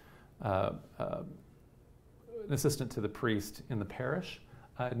assistant to the priest in the parish,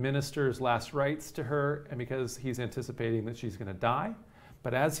 administers last rites to her, and because he's anticipating that she's going to die.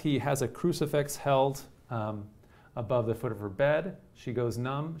 But as he has a crucifix held above the foot of her bed, she goes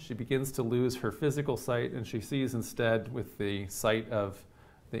numb. She begins to lose her physical sight, and she sees instead with the sight of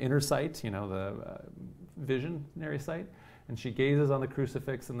the inner sight, the visionary sight. And she gazes on the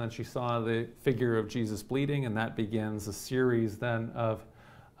crucifix, and then she saw the figure of Jesus bleeding, and that begins a series then of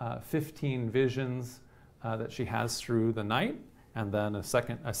 15 visions that she has through the night, and then a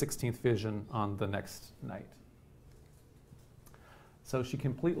 16th vision on the next night. So she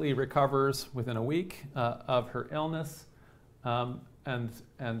completely recovers within a week of her illness, and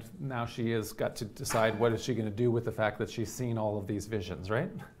now she has got to decide what is she going to do with the fact that she's seen all of these visions, right?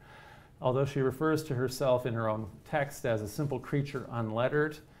 Although she refers to herself in her own text as a simple creature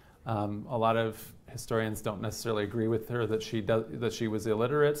unlettered, a lot of historians don't necessarily agree with her that she was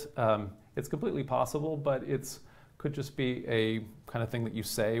illiterate. It's completely possible, but could just be a kind of thing that you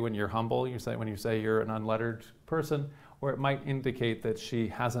say when you're humble. When you say you're an unlettered person, or it might indicate that she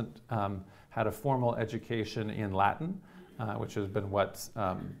hasn't had a formal education in Latin, which has been what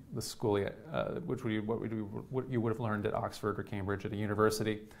the school, what you would have learned at Oxford or Cambridge at a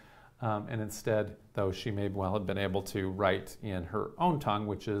university. And instead, though, she may well have been able to write in her own tongue,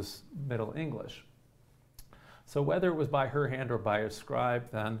 which is Middle English. So whether it was by her hand or by a scribe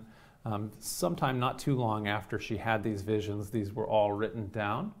then, sometime not too long after she had these visions, these were all written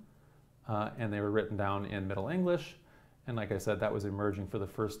down, and they were written down in Middle English. And like I said, that was emerging for the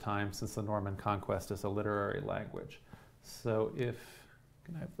first time since the Norman conquest as a literary language. So can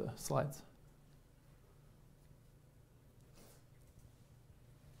I have the slides?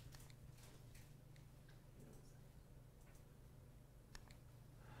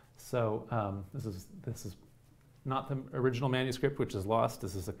 So this is not the original manuscript, which is lost.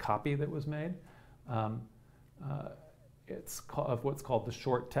 This is a copy that was made. It's of what's called the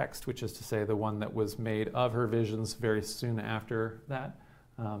short text, which is to say the one that was made of her visions very soon after that.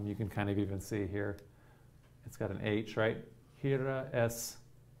 You can kind of even see here, it's got an H, right? Hira es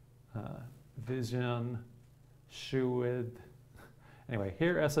vision shuid. Anyway,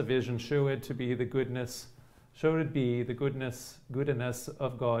 here es a vision showed to be the goodness, showed be the goodness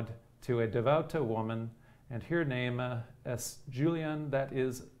of God to a devout woman, and here name es Julian, that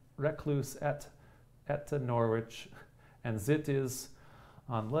is recluse at Norwich, and zit is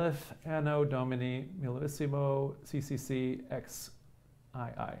on lef anno domini millesimo ccc XIII.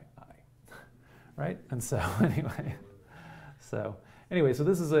 Right? And so anyway, so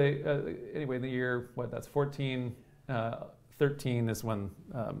this is anyway, in the year, that's 1413 is when,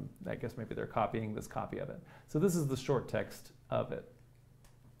 I guess maybe they're copying this copy of it. So this is the short text of it.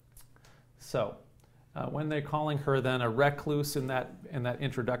 So when they're calling her then a recluse in that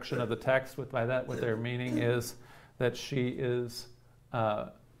introduction of the text, by that what they're meaning is that she is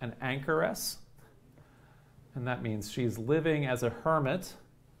an anchoress, and that means she's living as a hermit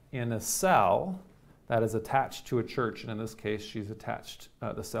in a cell that is attached to a church, and in this case she's attached,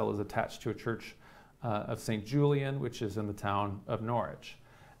 the cell is attached to a church of St. Julian, which is in the town of Norwich.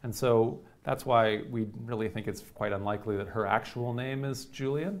 And so that's why we really think it's quite unlikely that her actual name is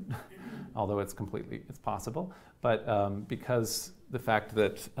Julian, although it's possible. But because the fact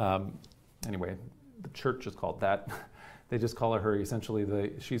that, anyway, the church is called that, they just call her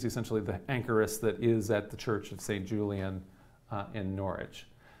she's essentially the anchoress that is at the Church of St. Julian in Norwich.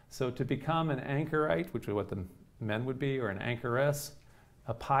 So to become an anchorite, which is what the men would be, or an anchoress,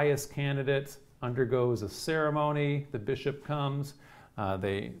 a pious candidate undergoes a ceremony. The bishop comes.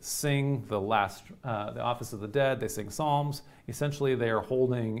 They sing the Office of the Dead. They sing psalms. Essentially, they are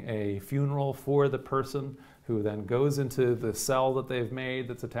holding a funeral for the person who then goes into the cell that they've made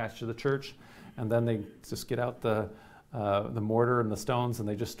that's attached to the church, and then they just get out the mortar and the stones, and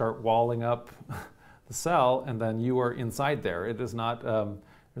they just start walling up the cell, and then you are inside there. It is not.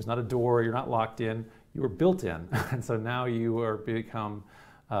 There's not a door. You're not locked in. You are built in, and so now you are become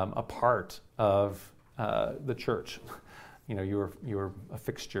a part of the church. You know, you were a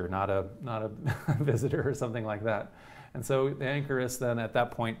fixture, not a visitor or something like that. And so the anchoress then at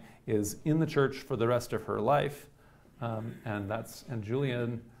that point is in the church for the rest of her life, and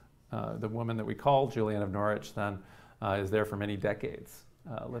Julian, the woman that we call Julian of Norwich, then is there for many decades,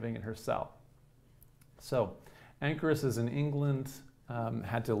 living in her cell. So anchoresses in England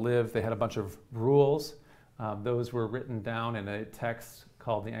had to live. They had a bunch of rules. Those were written down in a text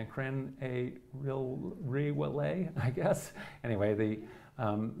called the Ancren e Rewale, I guess. Anyway, the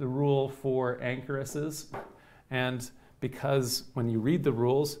rule for anchoresses. And because when you read the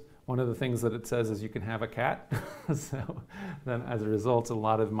rules, one of the things that it says is you can have a cat. So then as a result, a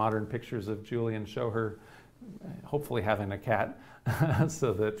lot of modern pictures of Julian show her hopefully having a cat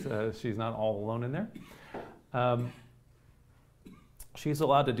so that she's not all alone in there. She's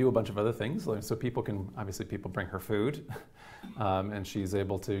allowed to do a bunch of other things. So people bring her food, and she's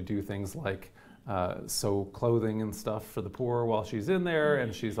able to do things like sew clothing and stuff for the poor while she's in there,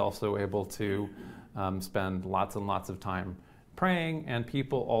 and she's also able to spend lots and lots of time praying, and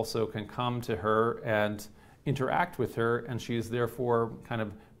people also can come to her and interact with her, and she's therefore kind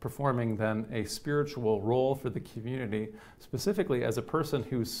of performing then a spiritual role for the community, specifically as a person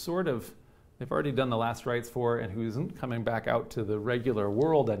who's they've already done the last rites for and who isn't coming back out to the regular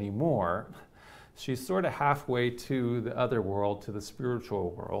world anymore. She's sort of halfway to the other world, to the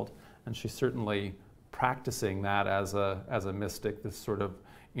spiritual world, and she's certainly practicing that as a mystic, this sort of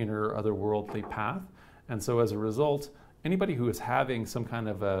inner otherworldly path. And so as a result, anybody who is having some kind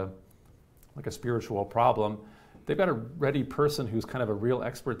of a spiritual problem, they've got a ready person who's kind of a real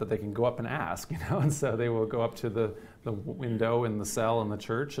expert that they can go up and ask, and so they will go up to the window in the cell in the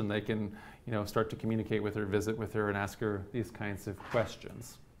church, and they can, start to communicate with her, visit with her, and ask her these kinds of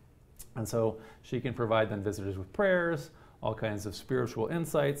questions. And so she can provide then visitors with prayers, all kinds of spiritual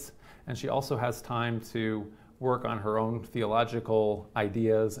insights, and she also has time to work on her own theological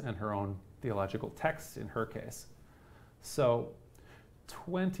ideas and her own theological texts in her case. So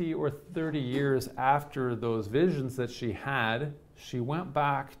 20 or 30 years after those visions that she had, she went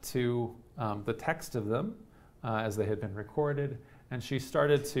back to the text of them as they had been recorded, and she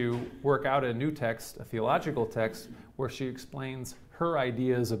started to work out a new text, a theological text, where she explains her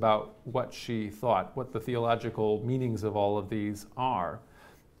ideas about what she thought, what the theological meanings of all of these are.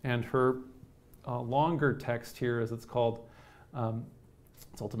 And her longer text here, as it's called,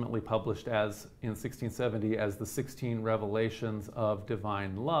 it's ultimately published as in 1670 as the 16 Revelations of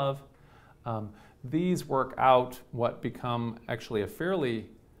Divine Love. These work out what become actually a fairly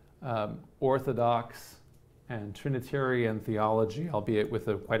orthodox and Trinitarian theology, albeit with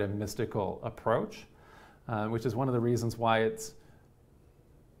quite a mystical approach, which is one of the reasons why it's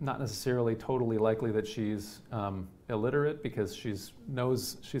not necessarily totally likely that she's illiterate, because she's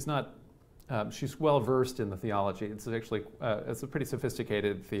well versed in the theology. It's actually it's a pretty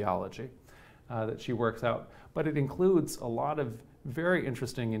sophisticated theology that she works out, but it includes a lot of very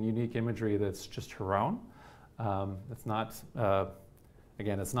interesting and unique imagery that's just her own. It's not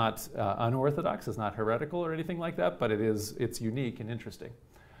it's not unorthodox. It's not heretical or anything like that, but it's unique and interesting.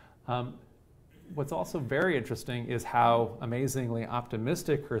 What's also very interesting is how amazingly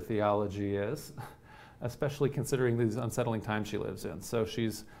optimistic her theology is, especially considering these unsettling times she lives in. So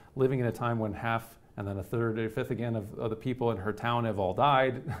she's living in a time when half and then a third or a fifth again of the people in her town have all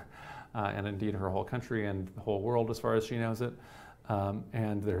died, and indeed her whole country and the whole world as far as she knows it.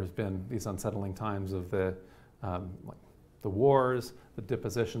 And there has been these unsettling times of the wars, the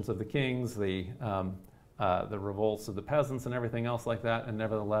depositions of the kings, the revolts of the peasants and everything else like that. And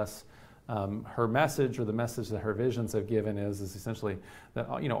nevertheless, her message, or the message that her visions have given, is essentially that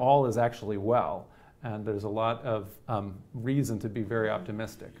all is actually well. And there's a lot of reason to be very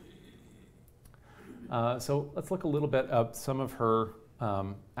optimistic. So let's look a little bit at some of her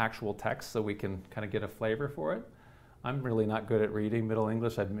actual texts so we can kind of get a flavor for it. I'm really not good at reading Middle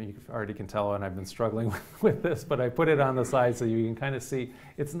English. You already can tell, and I've been struggling with this, but I put it on the side so you can kind of see.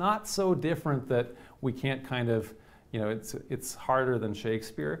 It's not so different that we can't kind of, it's harder than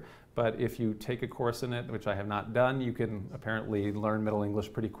Shakespeare, but if you take a course in it, which I have not done, you can apparently learn Middle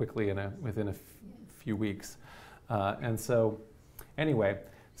English pretty quickly within a few weeks. And so anyway,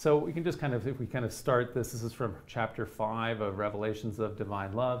 so we can just if we start this is from chapter 5 of Revelations of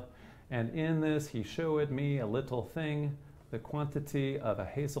Divine Love. And in this he showed me a little thing, the quantity of a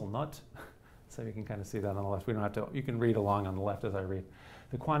hazelnut. So you can kind of see that on the left. We don't have to, you can read along on the left as I read.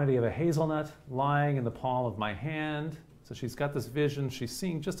 The quantity of a hazelnut lying in the palm of my hand. So she's got this vision, she's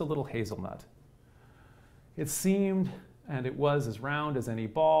seeing just a little hazelnut. It seemed, and it was as round as any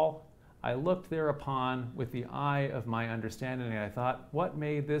ball, I looked thereupon with the eye of my understanding, and I thought, what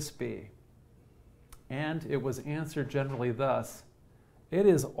may this be? And it was answered generally thus, it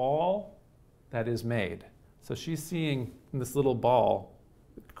is all that is made. So she's seeing in this little ball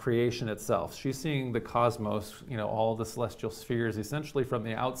creation itself. She's seeing the cosmos, all the celestial spheres, essentially from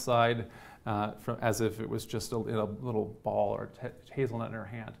the outside, as if it was just in a little ball or hazelnut in her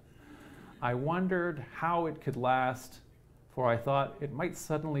hand. I wondered how it could last, for I thought it might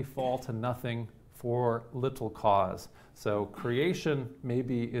suddenly fall to nothing for little cause. So creation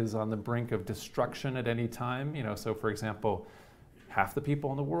maybe is on the brink of destruction at any time. So for example, half the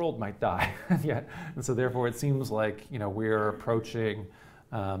people in the world might die. Yeah. And so therefore it seems like, we're approaching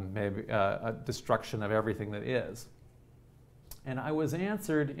maybe a destruction of everything that is. And I was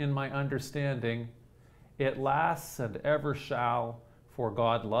answered in my understanding, it lasts and ever shall, for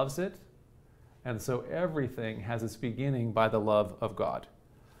God loves it. And so everything has its beginning by the love of God.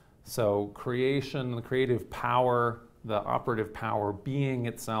 So creation, the creative power, the operative power, being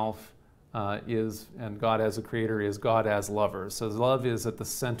itself is, and God as a creator is God as lover. So love is at the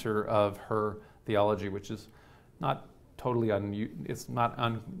center of her theology, which is not totally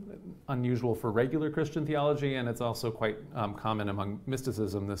unusual for regular Christian theology, and it's also quite common among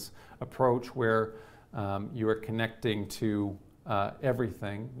mysticism, this approach where you are connecting to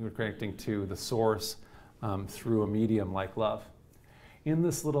everything, you're connecting to the source through a medium like love. In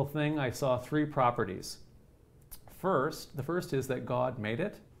this little thing, I saw three properties. The first is that God made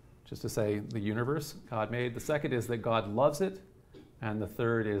it, just to say the universe God made. The second is that God loves it, and the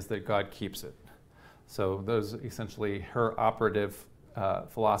third is that God keeps it. So those are essentially her operative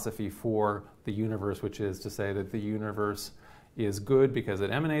philosophy for the universe, which is to say that the universe is good because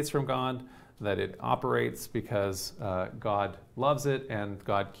it emanates from God, that it operates because God loves it and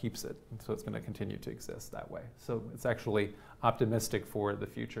God keeps it. And so it's going to continue to exist that way. So it's actually optimistic for the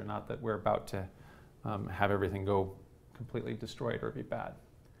future, not that we're about to have everything go completely destroyed or be bad.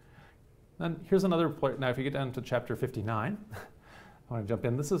 Then here's another point. Now if you get down to chapter 59, I want to jump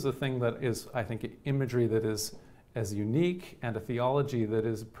in. This is a thing that is, I think, imagery that is as unique and a theology that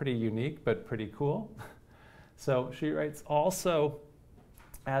is pretty unique but pretty cool. So she writes, also,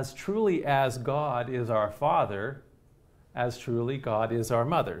 as truly as God is our Father, as truly God is our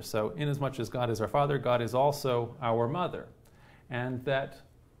mother. So inasmuch as God is our Father, God is also our mother. And that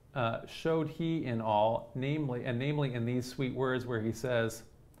showed he in all, namely in these sweet words where he says,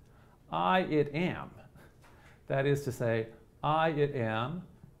 I it am. That is to say, I it am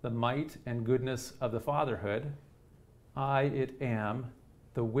the might and goodness of the fatherhood. I it am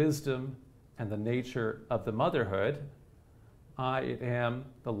the wisdom and the nature of the motherhood. I it am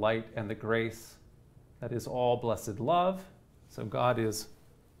the light and the grace that is all blessed love. So God is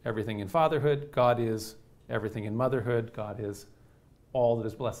everything in fatherhood. God is everything in motherhood. God is all that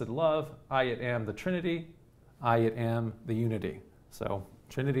is blessed love. I it am the Trinity. I it am the unity. So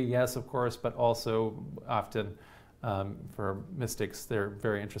Trinity, yes, of course, but also often for mystics, they're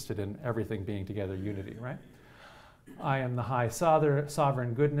very interested in everything being together, unity, right? I am the high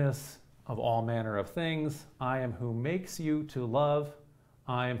sovereign goodness of all manner of things. I am who makes you to love.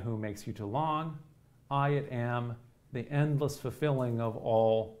 I am who makes you to long. I it am the endless fulfilling of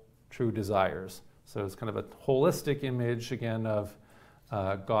all true desires. So it's kind of a holistic image, again, of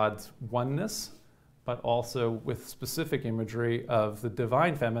God's oneness, but also with specific imagery of the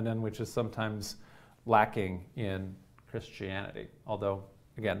divine feminine, which is sometimes lacking in Christianity. Although,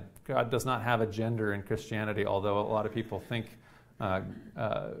 again, God does not have a gender in Christianity, although a lot of people think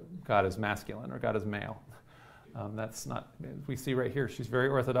God is masculine or God is male. That's not, we see right here, she's very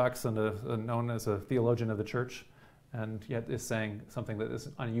orthodox and known as a theologian of the church, and yet is saying something that is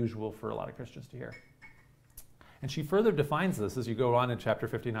unusual for a lot of Christians to hear. And she further defines this as you go on in chapter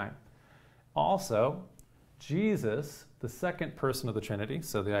 59. Also, Jesus, the second person of the Trinity,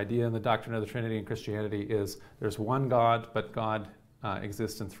 so the idea in the doctrine of the Trinity in Christianity is there's one God, but God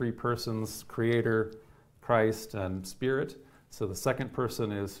exists in three persons, Creator, Christ, and Spirit. So the second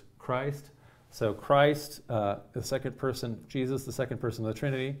person is Christ. So Christ, the second person, Jesus, the second person of the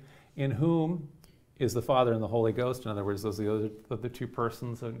Trinity, in whom is the Father and the Holy Ghost. In other words, those are the other two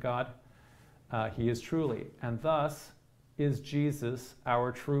persons of God. He is truly. And thus is Jesus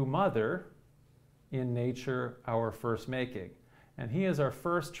our true mother, in nature our first making. And he is our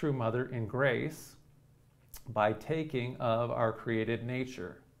first true mother in grace by taking of our created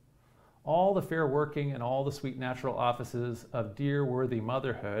nature. All the fair working and all the sweet natural offices of dear worthy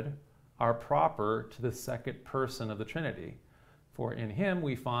motherhood are proper to the second person of the Trinity. For in him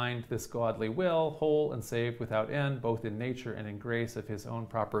we find this godly will, whole and saved without end, both in nature and in grace of his own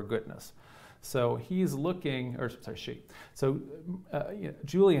proper goodness. So he's looking, or sorry, she. So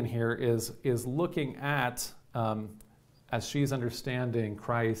Julian here is looking at, as she's understanding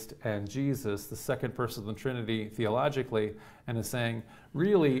Christ and Jesus, the second person of the Trinity theologically, and is saying,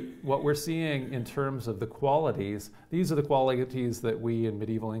 really, what we're seeing in terms of the qualities, these are the qualities that we in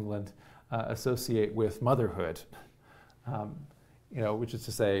medieval England associate with motherhood, which is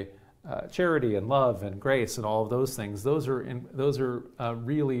to say, charity and love and grace and all of those things. Those are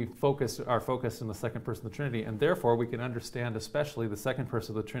really focused in the second person of the Trinity, and therefore we can understand especially the second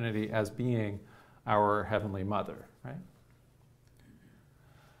person of the Trinity as being our Heavenly Mother, right?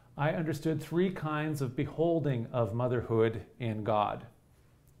 I understood three kinds of beholding of motherhood in God.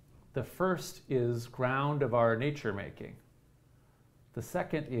 The first is ground of our nature making. The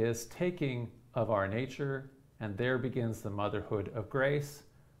second is taking of our nature, and there begins the motherhood of grace.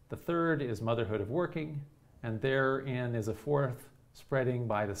 The third is motherhood of working, and therein is a fourth, spreading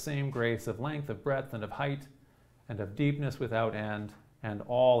by the same grace of length, of breadth, and of height, and of deepness without end, and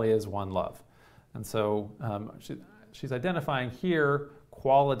all is one love. And so she's identifying here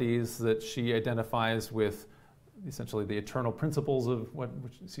qualities that she identifies with essentially the eternal principles of what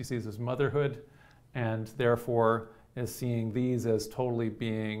she sees as motherhood, and therefore is seeing these as totally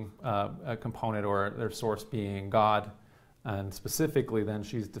being a component, or their source being God. And specifically then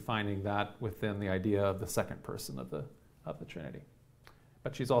she's defining that within the idea of the second person of the Trinity.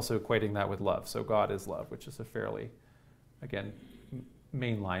 But she's also equating that with love. So God is love, which is a fairly, again,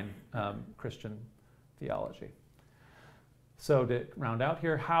 mainline Christian theology. So to round out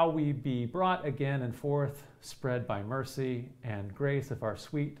here, how we be brought again and forth, spread by mercy and grace of our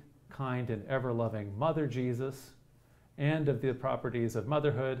sweet, kind, and ever-loving Mother Jesus, and of the properties of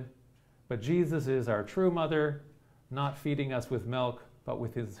motherhood. But Jesus is our true mother, not feeding us with milk, but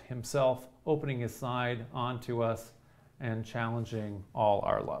with himself opening his side onto us and challenging all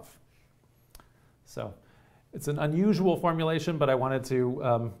our love. So it's an unusual formulation, but I wanted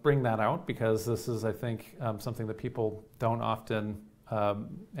to bring that out because this is, I think, something that people don't often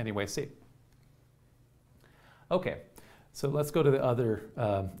anyway see. Okay, so let's go to the other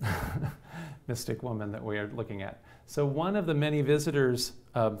mystic woman that we are looking at. So one of the many visitors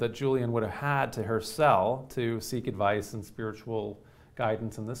that Julian would have had to her cell to seek advice and spiritual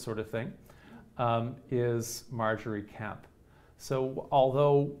guidance and this sort of thing is Margery Kempe. So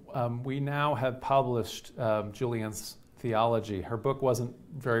although we now have published Julian's theology, her book wasn't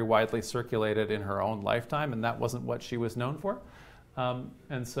very widely circulated in her own lifetime, and that wasn't what she was known for.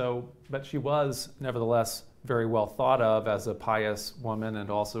 But she was nevertheless very well thought of as a pious woman,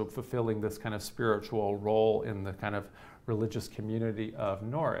 and also fulfilling this kind of spiritual role in the kind of religious community of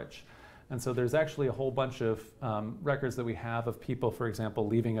Norwich. And so there's actually a whole bunch of records that we have of people, for example,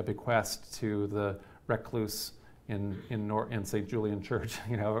 leaving a bequest to the recluse in St. Julian Church,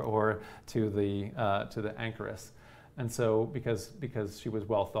 or to the anchoress, and so because she was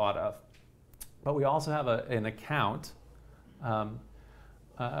well thought of. But we also have an account. There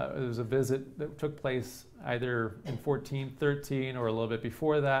was a visit that took place either in 1413 or a little bit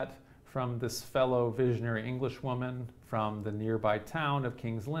before that from this fellow visionary Englishwoman from the nearby town of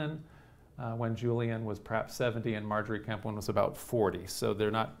King's Lynn, when Julian was perhaps 70 and Margery Kempe was about 40. So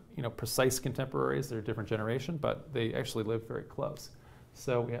they're not precise contemporaries, they're a different generation, but they actually live very close.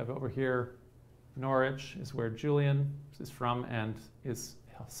 So we have over here, Norwich is where Julian is from and is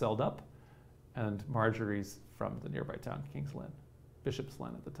celled up, and Margery's from the nearby town, King's Lynn, Bishop's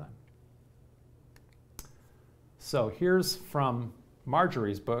Lynn at the time. So here's from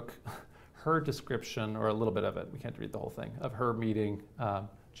Margery's book, her description, or a little bit of it, we can't read the whole thing, of her meeting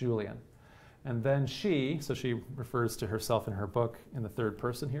Julian. And then she refers to herself in her book in the third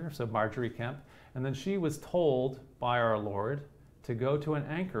person here, so Margery Kempe, and then she was told by our Lord to go to an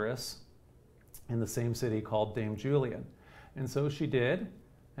anchoress in the same city called Dame Julian. And so she did,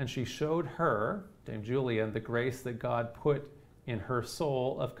 and she showed her, Dame Julian, the grace that God put in her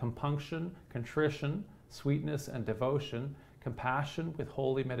soul of compunction, contrition, sweetness, and devotion, compassion with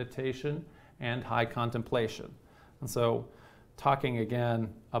holy meditation, and high contemplation. And so talking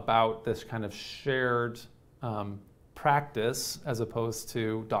again about this kind of shared practice as opposed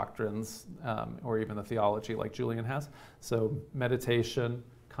to doctrines or even the theology like Julian has. So meditation,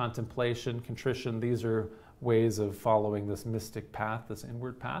 contemplation, contrition, these are ways of following this mystic path, this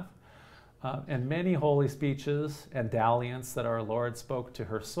inward path. And many holy speeches and dalliance that our Lord spoke to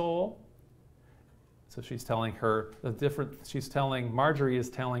her soul. So she's telling her Margery is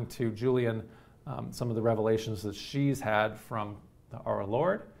telling to Julian some of the revelations that she's had from our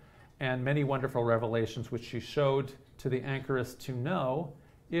Lord, and many wonderful revelations which she showed to the anchoress to know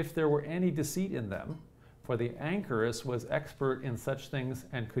if there were any deceit in them, for the anchoress was expert in such things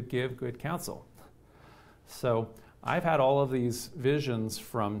and could give good counsel. So I've had all of these visions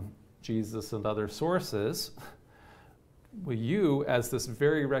from Jesus and other sources. Well, you, as this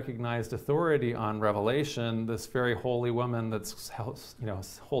very recognized authority on revelation, this very holy woman that's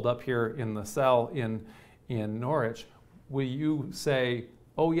holed up here in the cell in Norwich, will you say,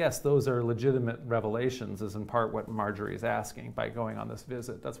 oh yes, those are legitimate revelations, is in part what Margery is asking by going on this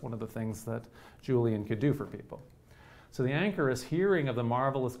visit. That's one of the things that Julian could do for people. So the anchoress, hearing of the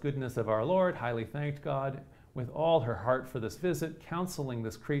marvelous goodness of our Lord, highly thanked God with all her heart for this visit, counseling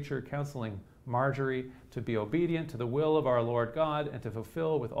this creature, counseling Margery to be obedient to the will of our Lord God and to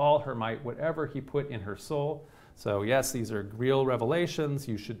fulfill with all her might whatever he put in her soul. So yes, these are real revelations.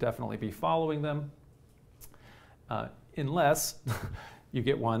 You should definitely be following them. Unless you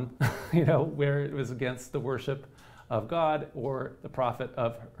get one, where it was against the worship of God or the prophet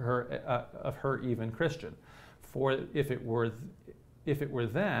of her even Christian. For if it were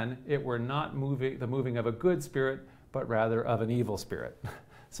then, it were not the moving of a good spirit, but rather of an evil spirit.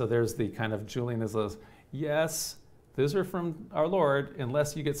 So there's the kind of Julian is yes, these are from our Lord,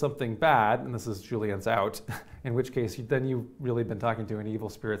 unless you get something bad, and this is Julian's out, in which case then you've really been talking to an evil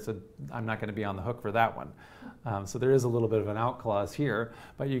spirit, so I'm not going to be on the hook for that one. So there is a little bit of an out clause here,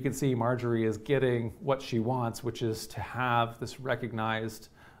 but you can see Margery is getting what she wants, which is to have this recognized,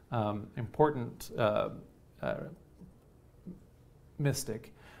 important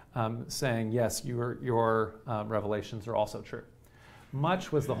mystic saying, yes, your revelations are also true.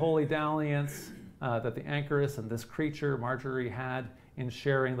 Much was the holy dalliance that the anchoress and this creature, Margery, had in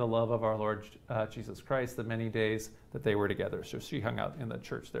sharing the love of our Lord Jesus Christ the many days that they were together. So she hung out in the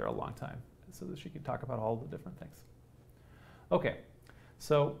church there a long time so that she could talk about all the different things. Okay,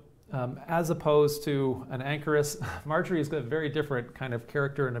 so as opposed to an anchoress, Margery has got a very different kind of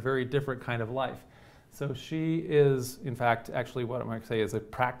character and a very different kind of life. So she is, in fact, actually what I might say is a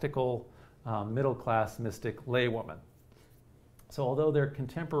practical middle-class mystic laywoman. So although they're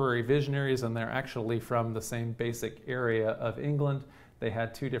contemporary visionaries and they're actually from the same basic area of England, they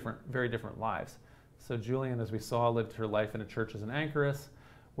had two very different lives. So Julian, as we saw, lived her life in a church as an anchoress,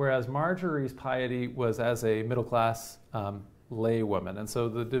 whereas Margery's piety was as a middle-class laywoman. And so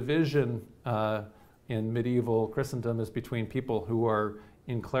the division in medieval Christendom is between people who are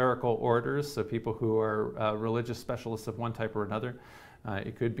in clerical orders, so people who are religious specialists of one type or another.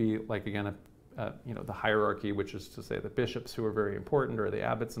 It could be, like, again, the hierarchy, which is to say the bishops who are very important, or the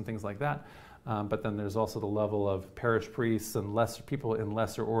abbots and things like that. But then there's also the level of parish priests and lesser people in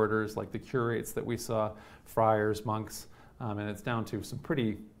lesser orders, like the curates that we saw, friars, monks, and it's down to some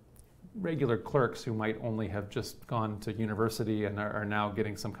pretty regular clerks who might only have just gone to university and are now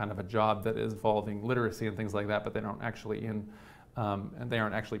getting some kind of a job that is involving literacy and things like that, but they aren't actually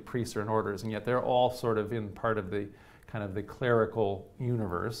priests or in orders, and yet they're all sort of in part of the kind of the clerical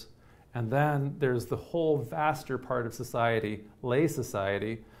universe. And then there's the whole vaster part of society, lay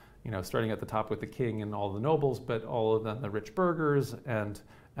society, starting at the top with the king and all the nobles, but all of them, the rich burghers, and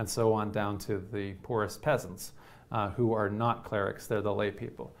so on down to the poorest peasants, who are not clerics, they're the lay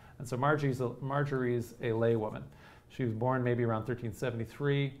people. And so Margery's a lay woman. She was born maybe around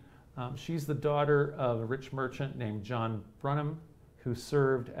 1373. She's the daughter of a rich merchant named John Brunham, who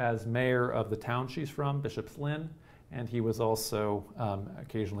served as mayor of the town she's from, Bishop's Lynn. And he was also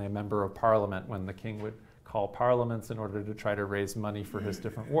occasionally a member of parliament when the king would call parliaments in order to try to raise money for his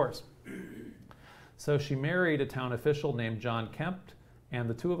different wars. So she married a town official named John Kempe, and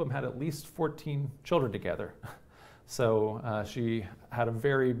the two of them had at least 14 children together. So she had a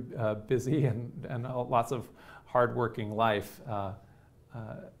very busy and lots of hardworking life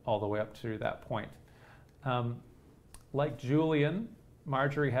all the way up to that point. Like Julian,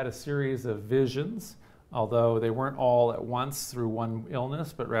 Margery had a series of visions, although they weren't all at once through one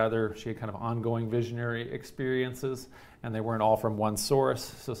illness, but rather she had kind of ongoing visionary experiences, and they weren't all from one source.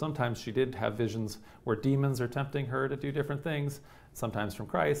 So sometimes she did have visions where demons are tempting her to do different things, sometimes from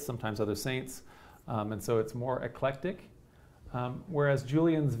Christ, sometimes other saints, and so it's more eclectic. Whereas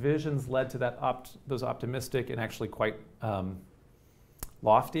Julian's visions led to those optimistic and actually quite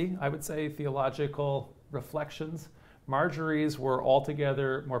lofty, I would say, theological reflections. Margery's were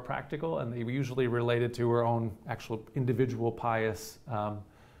altogether more practical, and they were usually related to her own actual individual pious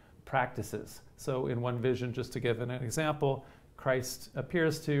practices. So in one vision, just to give an example, Christ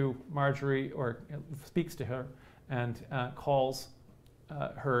appears to Margery, or speaks to her, and calls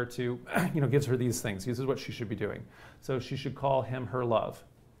her to, gives her these things. This is what she should be doing. So she should call him her love.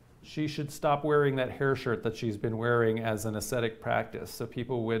 She should stop wearing that hair shirt that she's been wearing as an ascetic practice, so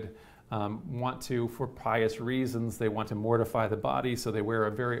people would want to, for pious reasons, they want to mortify the body, so they wear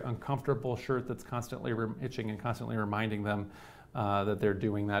a very uncomfortable shirt that's constantly itching and constantly reminding them that they're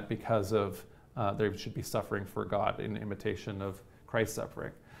doing that because of they should be suffering for God in imitation of Christ's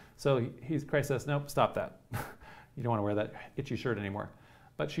suffering. So Christ says, nope, stop that. You don't want to wear that itchy shirt anymore.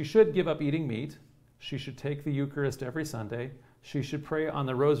 But she should give up eating meat. She should take the Eucharist every Sunday. She should pray on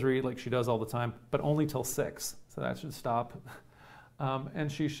the rosary like she does all the time, but only till 6. So that should stop.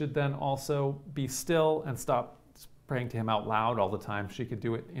 And she should then also be still and stop praying to him out loud all the time. She could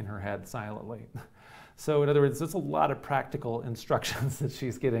do it in her head silently. So in other words, there's a lot of practical instructions that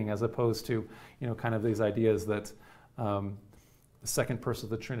she's getting, as opposed to, kind of these ideas that the second person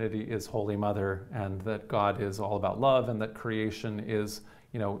of the Trinity is Holy Mother, and that God is all about love, and that creation is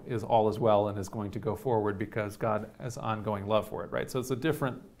all as well and is going to go forward because God has ongoing love for it, right? So it's the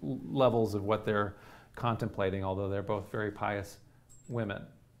different levels of what they're contemplating, although they're both very pious women.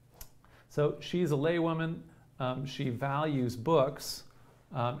 So she's a laywoman. She values books,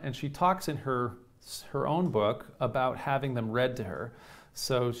 and she talks in her own book about having them read to her.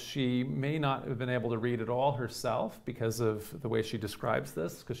 So she may not have been able to read it all herself because of the way she describes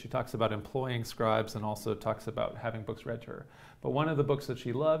this, because she talks about employing scribes and also talks about having books read to her. But one of the books that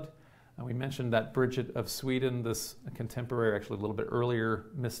she loved, and we mentioned that Bridget of Sweden, this contemporary, actually a little bit earlier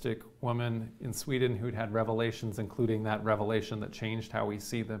mystic woman in Sweden who'd had revelations, including that revelation that changed how we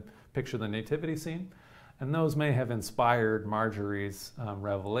see picture the nativity scene. And those may have inspired Margery's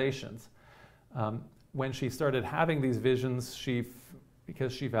revelations. When she started having these visions,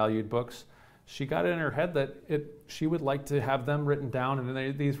 because she valued books, she got it in her head that she would like to have them written down,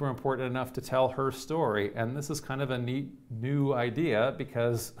 and these were important enough to tell her story. And this is kind of a neat new idea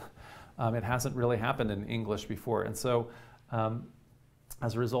because it hasn't really happened in English before. And so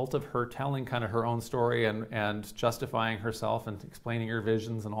as a result of her telling kind of her own story and justifying herself and explaining her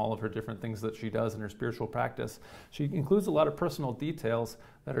visions and all of her different things that she does in her spiritual practice, she includes a lot of personal details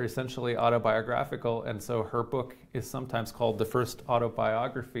that are essentially autobiographical. And so her book is sometimes called the first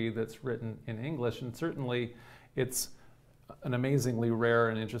autobiography that's written in English. And certainly it's an amazingly rare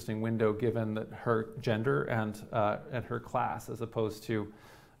and interesting window given that her gender and her class, as opposed to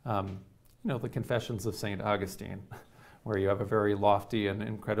the Confessions of St. Augustine, where you have a very lofty and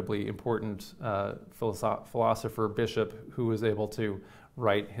incredibly important philosopher, bishop, who was able to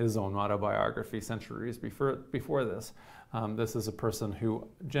write his own autobiography centuries before this. This is a person who,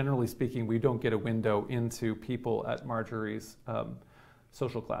 generally speaking, we don't get a window into people at Margery's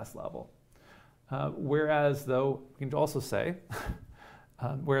social class level. Whereas, though, we can also say,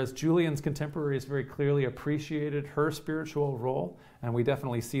 whereas Julian's contemporaries very clearly appreciated her spiritual role, and we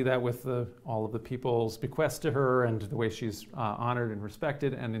definitely see that with all of the people's bequests to her and the way she's honored and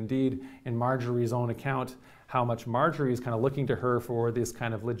respected, and indeed in Margery's own account, how much Margery is kind of looking to her for this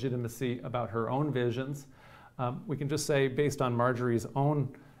kind of legitimacy about her own visions. We can just say, based on Margery's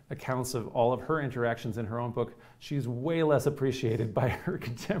own accounts of all of her interactions in her own book, she's way less appreciated by her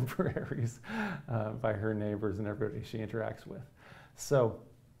contemporaries, by her neighbors and everybody she interacts with. So,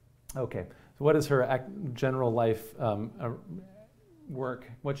 okay, so what is her general life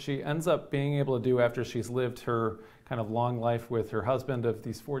work? What she ends up being able to do after she's lived her kind of long life with her husband of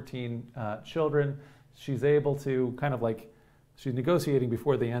these 14 children, she's able to kind of she's negotiating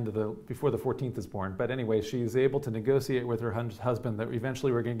before the 14th is born. But anyway, she's able to negotiate with her husband that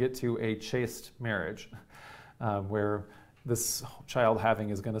eventually we're going to get to a chaste marriage, where this child having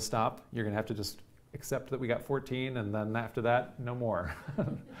is going to stop. You're going to have to just accept that we got 14, and then after that, no more.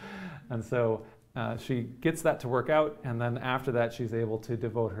 And so she gets that to work out, and then after that, she's able to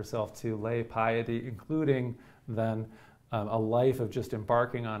devote herself to lay piety, including then a life of just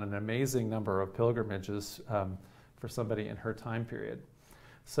embarking on an amazing number of pilgrimages for somebody in her time period.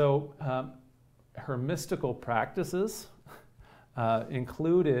 So her mystical practices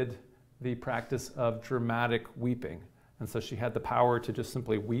included the practice of dramatic weeping. And so she had the power to just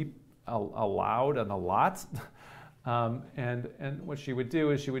simply weep aloud and a lot. And what she would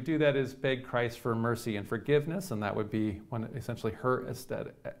do is beg Christ for mercy and forgiveness, and that would be essentially her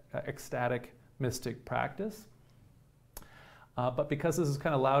ecstatic mystic practice. But because this is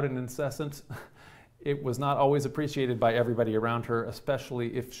kind of loud and incessant, it was not always appreciated by everybody around her,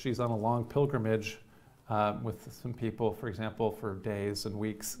 especially if she's on a long pilgrimage with some people, for example, for days and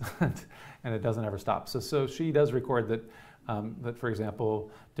weeks, and it doesn't ever stop. So she does record that, for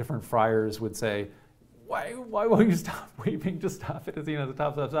example, different friars would say, why won't you stop weeping? Just stop it.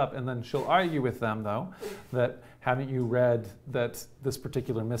 Stop. And then she'll argue with them, though, that haven't you read that this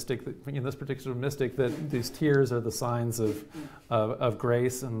particular mystic, that these tears are the signs of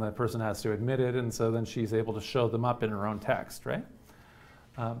grace, and the person has to admit it, and so then she's able to show them up in her own text, right?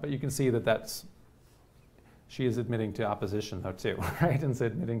 But you can see that she is admitting to opposition, though, too, right? And so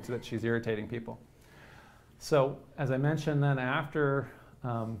admitting that she's irritating people. So, as I mentioned, then after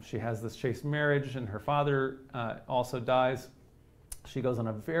she has this chaste marriage and her father also dies, she goes on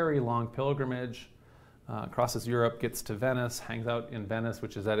a very long pilgrimage, crosses Europe, gets to Venice, hangs out in Venice,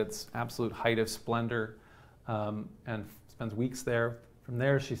 which is at its absolute height of splendor, and spends weeks there. From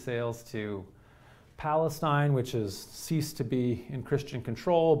there, she sails to Palestine, which has ceased to be in Christian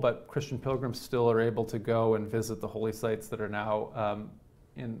control, but Christian pilgrims still are able to go and visit the holy sites that are now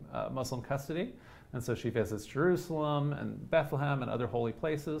in Muslim custody. And so she visits Jerusalem and Bethlehem and other holy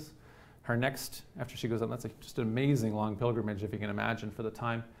places. Her next, after she goes on, that's just an amazing long pilgrimage, if you can imagine, for the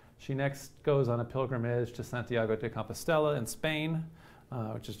time. She next goes on a pilgrimage to Santiago de Compostela in Spain,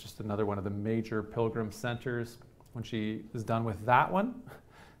 which is just another one of the major pilgrim centers. When she is done with that one,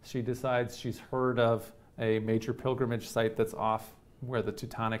 she decides she's heard of a major pilgrimage site that's off where the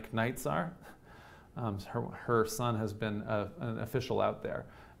Teutonic Knights are. Her son has been an official out there.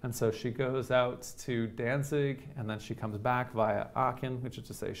 And so she goes out to Danzig, and then she comes back via Aachen, which is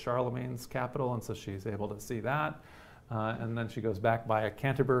to say Charlemagne's capital, and so she's able to see that. And then she goes back via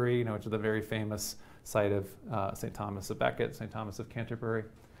Canterbury, which is the very famous site of St. Thomas of Becket, St. Thomas of Canterbury.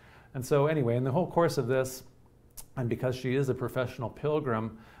 And so anyway, in the whole course of this, and because she is a professional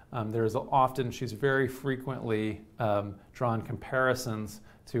pilgrim, she's very frequently drawn comparisons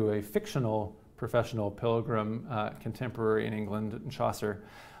to a fictional professional pilgrim contemporary in England, Chaucer,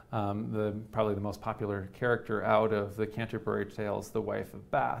 probably the most popular character out of the Canterbury Tales, the wife of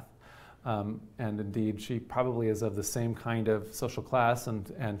Bath. And indeed, she probably is of the same kind of social class,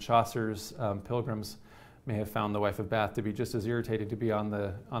 and Chaucer's pilgrims may have found the wife of Bath to be just as irritating to be on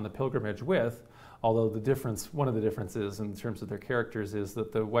the pilgrimage with. Although one of the differences in terms of their characters is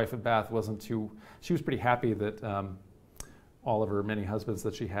that the wife of Bath she was pretty happy that all of her many husbands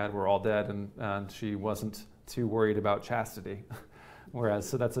that she had were all dead, and she wasn't too worried about chastity.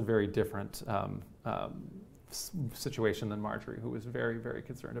 So that's a very different situation than Margery, who was very, very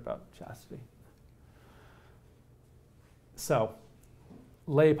concerned about chastity. So,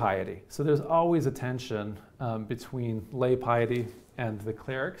 lay piety. So there's always a tension between lay piety and the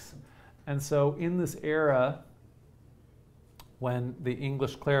clerics. And so in this era, when the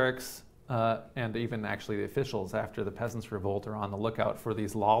English clerics and even actually the officials after the Peasants' Revolt are on the lookout for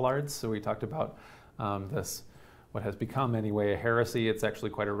these lollards, so we talked about this, what has become anyway a heresy. It's actually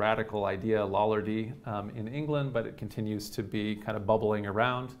quite a radical idea, lollardy, in England, but it continues to be kind of bubbling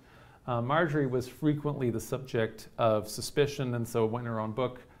around. Margery was frequently the subject of suspicion, and so in her own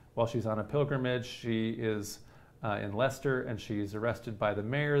book, while she's on a pilgrimage, she is in Leicester, and she's arrested by the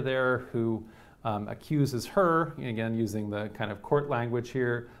mayor there, who accuses her, again using the kind of court language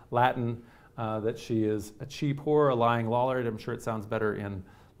here, Latin, that she is a cheap whore, a lying lollard. I'm sure it sounds better in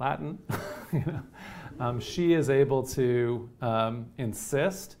Latin. She is able to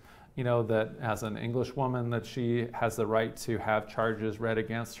insist, that as an English woman, that she has the right to have charges read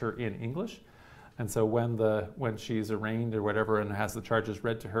against her in English. And so when she's arraigned or whatever and has the charges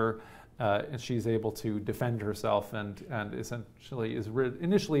read to her, and she's able to defend herself and essentially is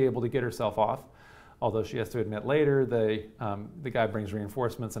initially able to get herself off, although she has to admit later the guy brings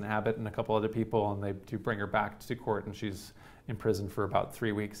reinforcements, an abbot and a couple other people, and they do bring her back to court, and she's in prison for about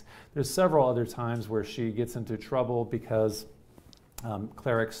 3 weeks. There's several other times where she gets into trouble because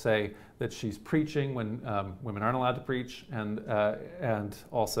clerics say that she's preaching when women aren't allowed to preach, and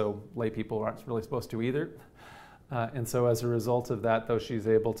also lay people aren't really supposed to either. And so as a result of that, though, she's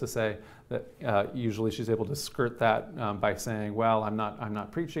able to say that usually she's able to skirt that by saying, well, I'm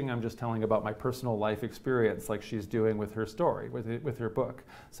not preaching, I'm just telling about my personal life experience, like she's doing with her story, with her book.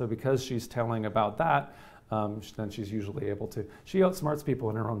 So because she's telling about that, then she's usually able to, she outsmarts people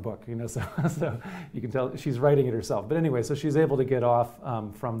in her own book, so you can tell she's writing it herself. But anyway, so she's able to get off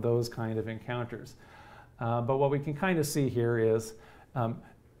from those kind of encounters. But what we can kind of see here is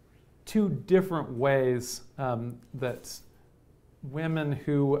two different ways that women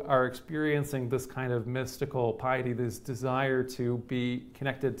who are experiencing this kind of mystical piety, this desire to be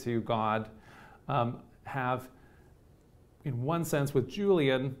connected to God, have, in one sense with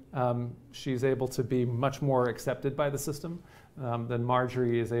Julian, she's able to be much more accepted by the system than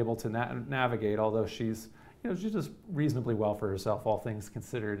Margery is able to navigate, although she does reasonably well for herself, all things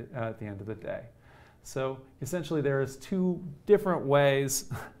considered, at the end of the day. So essentially there is two different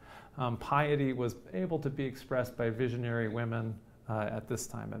ways piety was able to be expressed by visionary women at this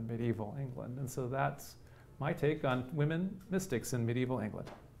time in medieval England. And so that's my take on women mystics in medieval England.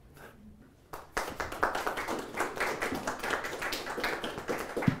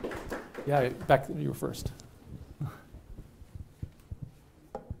 Yeah, back to you first.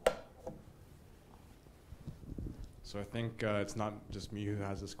 So I think it's not just me who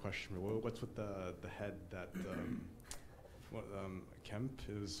has this question. But what's with the head that Kempe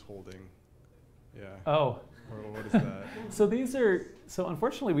is holding? Yeah. Oh. Or what is that? So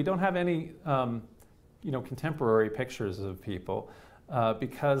unfortunately we don't have any contemporary pictures of people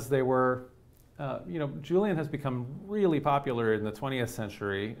because they were. Julian has become really popular in the 20th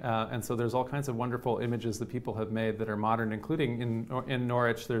century, and so there's all kinds of wonderful images that people have made that are modern, including in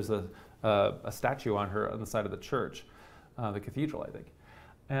Norwich. There's a statue on her on the side of the church, the cathedral, I think.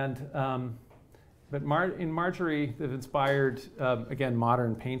 And but in Margery, they've inspired again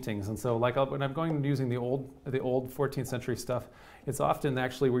modern paintings, and so when I'm going and using the old 14th century stuff, it's often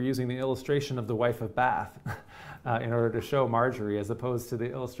actually we're using the illustration of the wife of Bath in order to show Margery, as opposed to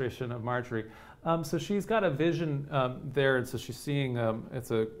the illustration of Margery. So she's got a vision there, and so she's seeing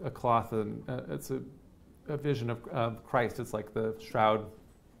it's a cloth, and it's a vision of Christ. It's like the shroud.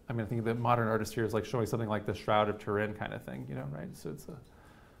 I mean, I think the modern artist here is like showing something like the Shroud of Turin kind of thing, right? So it's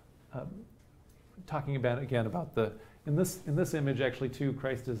talking about in this image actually too,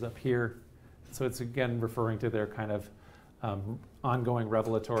 Christ is up here, so it's again referring to their kind of ongoing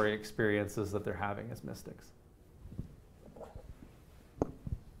revelatory experiences that they're having as mystics.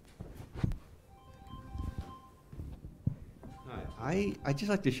 I'd just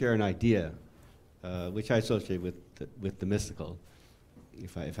like to share an idea, which I associate with the mystical,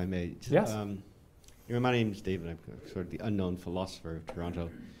 if I may. Yes. My name is David. I'm sort of the unknown philosopher of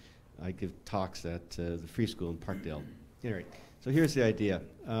Toronto. I give talks at the Free School in Parkdale. Anyway, so here's the idea.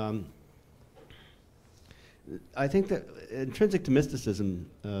 I think that intrinsic to mysticism,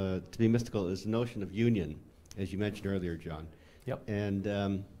 to be mystical, is the notion of union, as you mentioned earlier, John. Yep. And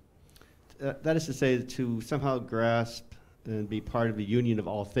that is to say, to somehow grasp and be part of the union of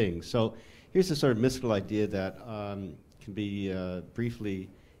all things. So here's a sort of mystical idea that can be briefly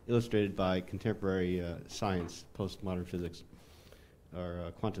illustrated by contemporary science, postmodern physics,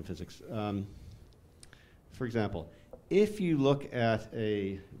 or quantum physics. For example, if you look at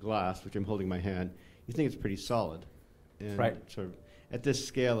a glass, which I'm holding in my hand, you think it's pretty solid, and right. sort of at this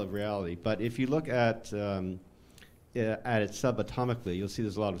scale of reality. But if you look at it subatomically, you'll see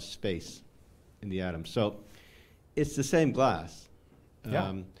there's a lot of space in the atom. So it's the same glass.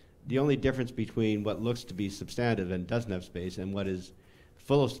 Yeah. The only difference between what looks to be substantive and doesn't have space and what is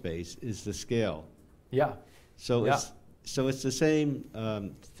full of space is the scale. Yeah. So yeah. It's the same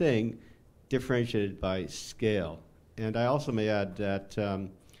thing, differentiated by scale. And I also may add that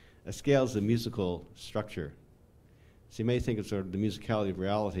a scale is a musical structure. So you may think of sort of the musicality of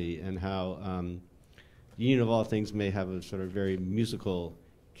reality and how the union of all things may have a sort of very musical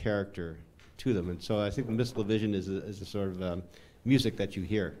character to them. And so I think the mystical vision is a sort of music that you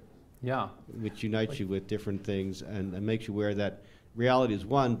hear. Yeah. Which unites you with different things and makes you aware that reality is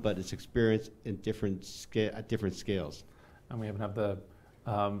one, but it's experienced in at different scales. And we even have the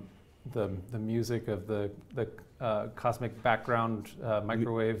music of the cosmic background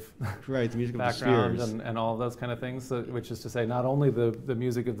microwave right, the music background of the spheres. and all of those kind of things. So, which is to say, not only the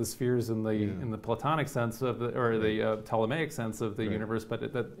music of the spheres in the Platonic sense of the Ptolemaic sense of the universe,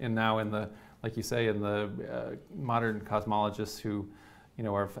 but now in the, like you say, in the modern cosmologists who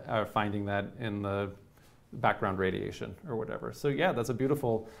are finding that in the background radiation or whatever. So yeah, that's a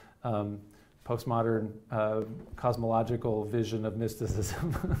beautiful postmodern cosmological vision of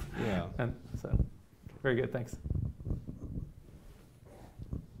mysticism. Yeah. And so, very good, thanks.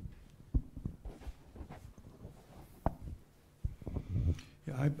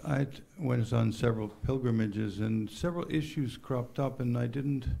 Yeah, I went on several pilgrimages and several issues cropped up, and I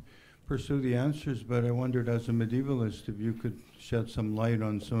didn't pursue the answers, but I wondered as a medievalist if you could shed some light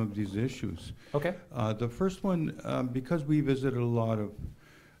on some of these issues. Okay. The first one, because we visited a lot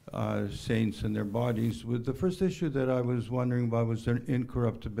of saints and their bodies, the first issue that I was wondering about was their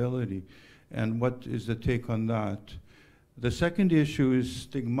incorruptibility, and what is the take on that? The second issue is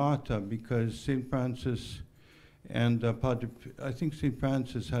stigmata, because St. Francis and I think St.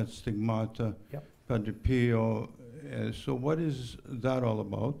 Francis had stigmata, yep. Padre Pio. So what is that all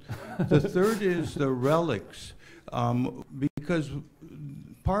about? The third is the relics, because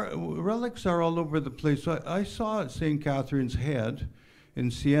relics are all over the place. So I saw St. Catherine's head in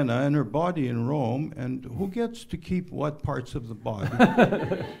Siena and her body in Rome, and who gets to keep what parts of the body?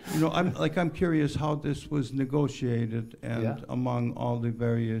 I'm curious how this was negotiated and among all the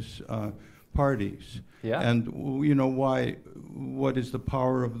various parties. Yeah. And what is the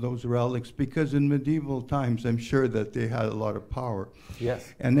power of those relics? Because in medieval times, I'm sure that they had a lot of power.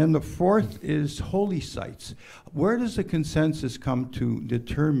 Yes. And then the fourth is holy sites. Where does the consensus come to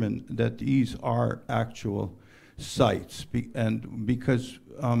determine that these are actual sites? Because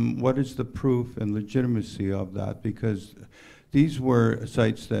what is the proof and legitimacy of that? Because these were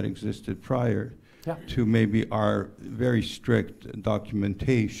sites that existed prior Yeah. to maybe our very strict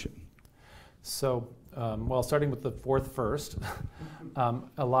documentation. So, well, starting with the fourth first,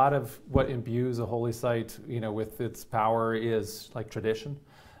 a lot of what imbues a holy site, with its power is like tradition.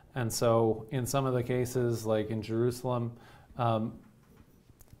 And so in some of the cases, like in Jerusalem,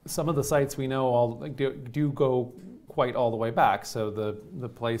 some of the sites we know do go quite all the way back. So the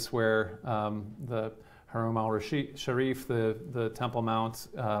place where the Haram al-Sharif, the Temple Mount,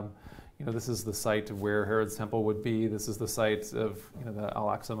 this is the site of where Herod's temple would be. This is the site of the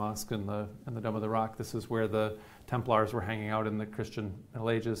Al-Aqsa Mosque and the Dome of the Rock. This is where the Templars were hanging out in the Christian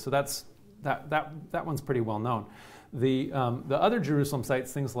Middle Ages. So that one's pretty well known. The other Jerusalem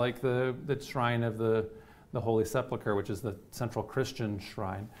sites, things like the shrine of the Holy Sepulchre, which is the central Christian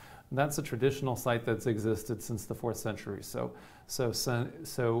shrine, that's a traditional site that's existed since the 4th century. So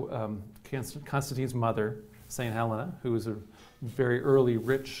Constantine's mother, Saint Helena, who was a very early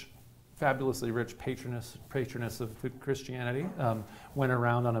fabulously rich patroness of Christianity, went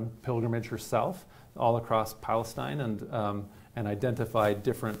around on a pilgrimage herself all across Palestine and identified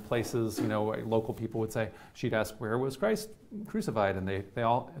different places. Local people would say, she'd ask, where was Christ crucified? And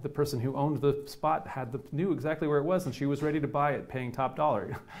the person who owned the spot knew exactly where it was, and she was ready to buy it, paying top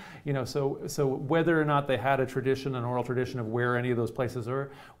dollar. So whether or not they had an oral tradition of where any of those places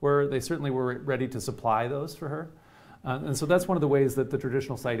were, they certainly were ready to supply those for her. And so that's one of the ways that the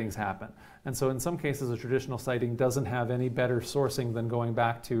traditional sightings happen. And so in some cases, a traditional sighting doesn't have any better sourcing than going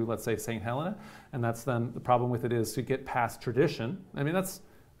back to, let's say, St. Helena. And that's then the problem with it is to get past tradition. I mean, that's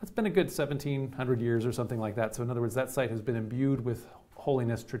been a good 1,700 years or something like that. So in other words, that site has been imbued with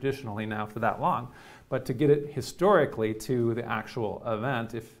holiness traditionally now for that long. But to get it historically to the actual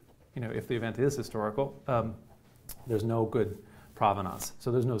event, if the event is historical, there's no good provenance.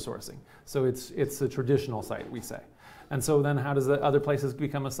 So there's no sourcing. So it's a traditional site, we say. And so then how does the other places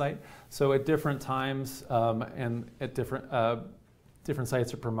become a site? So at different times and at different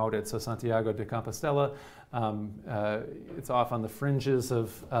sites are promoted. So Santiago de Compostela, it's off on the fringes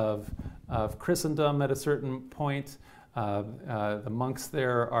of Christendom at a certain point. The monks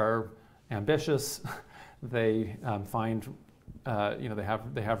there are ambitious. They find,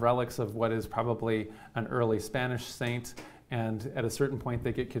 they have relics of what is probably an early Spanish saint. And at a certain point,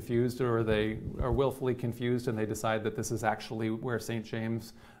 they get confused, or they are willfully confused, and they decide that this is actually where St.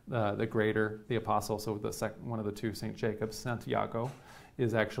 James the Greater, the apostle, so one of the two St. Jacobs, Santiago,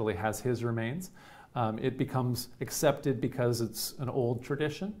 has his remains. It becomes accepted because it's an old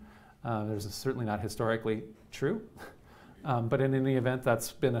tradition. There's certainly not historically true. But in any event,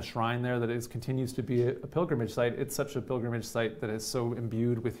 that's been a shrine there that continues to be a pilgrimage site. It's such a pilgrimage site that is so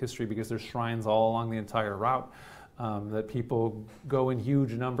imbued with history because there's shrines all along the entire route. That people go in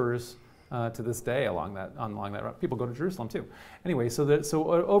huge numbers to this day along that route. People go to Jerusalem too. Anyway, so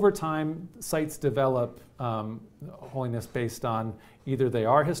over time, sites develop holiness based on either they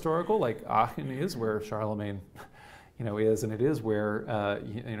are historical, like Aachen is, where Charlemagne, is, and it is where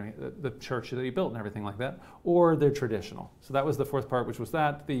the church that he built and everything like that, or they're traditional. So that was the fourth part, which was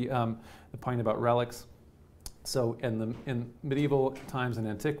the point about relics. So in medieval times and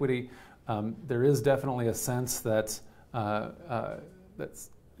antiquity. There is definitely a sense that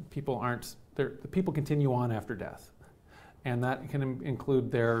people continue on after death, and that can include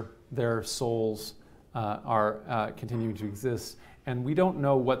their souls are continuing to exist. And we don't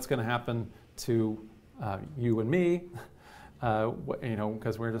know what's going to happen to you and me,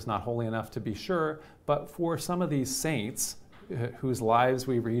 because we're just not holy enough to be sure. But for some of these saints, whose lives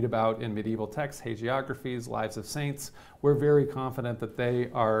we read about in medieval texts, hagiographies, lives of saints, we're very confident that they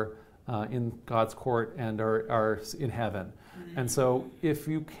are in God's court and are in heaven. And so if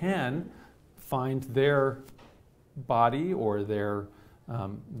you can find their body or their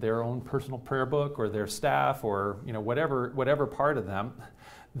own personal prayer book or their staff or whatever part of them,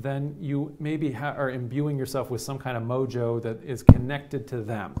 then you maybe are imbuing yourself with some kind of mojo that is connected to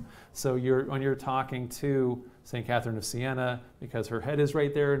them. So when you're talking to St. Catherine of Siena, because her head is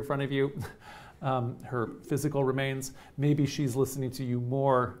right there in front of you, her physical remains, maybe she's listening to you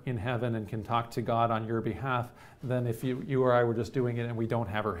more in heaven and can talk to God on your behalf than if you or I were just doing it and we don't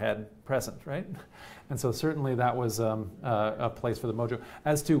have her head present, right? And so certainly that was a place for the mojo.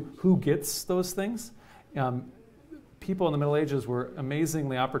 As to who gets those things, people in the Middle Ages were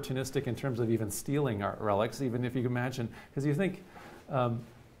amazingly opportunistic in terms of even stealing our relics, even if you can imagine, because you think,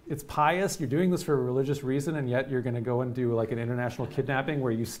 it's pious, you're doing this for a religious reason, and yet you're going to go and do like an international kidnapping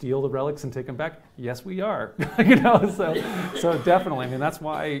where you steal the relics and take them back? Yes, we are. So definitely. I mean, that's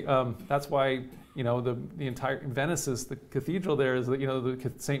why you know, the entire Venice is the cathedral there is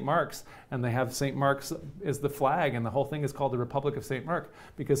the St. Mark's, and they have St. Mark's as the flag, and the whole thing is called the Republic of St. Mark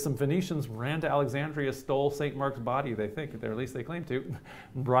because some Venetians ran to Alexandria, stole St. Mark's body, they think, or at least they claim to,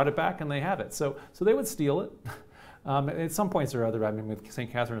 and brought it back, and they have it. So they would steal it. At some points or other, I mean, with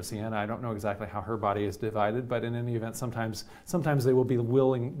St. Catherine of Siena, I don't know exactly how her body is divided, but in any event, sometimes they will be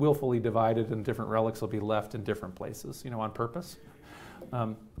willfully divided, and different relics will be left in different places, you know, on purpose.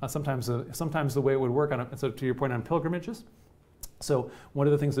 Sometimes the way it would work so to your point on pilgrimages. So one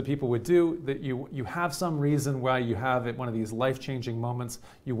of the things that people would do, that you have some reason why you have one of these life-changing moments.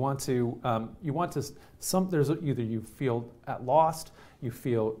 There's either you feel lost, you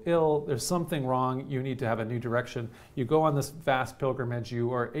feel ill, there's something wrong, you need to have a new direction. You go on this vast pilgrimage,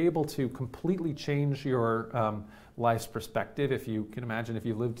 you are able to completely change your life's perspective. If you can imagine, if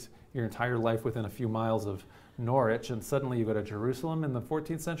you lived your entire life within a few miles of Norwich and suddenly you go to Jerusalem in the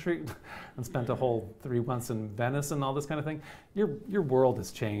 14th century and spent a whole 3 months in Venice and all this kind of thing, your world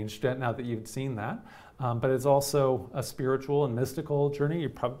has changed now that you've seen that. But it's also a spiritual and mystical journey.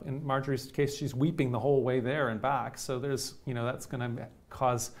 In Margery's case, she's weeping the whole way there and back. So there's, that's going to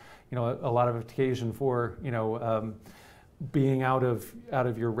cause, a lot of occasion for, being out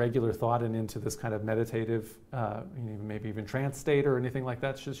of your regular thought and into this kind of meditative, maybe even trance state or anything like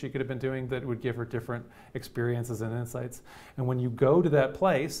that she could have been doing that would give her different experiences and insights. And when you go to that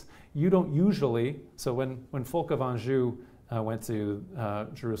place, you don't usually, so when Fulk of Anjou went to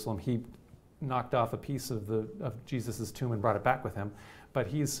Jerusalem, he knocked off a piece of Jesus' tomb and brought it back with him. But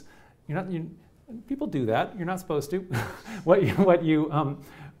people do that. You're not supposed to.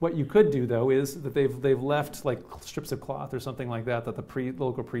 What you could do though is that they've left like strips of cloth or something like that the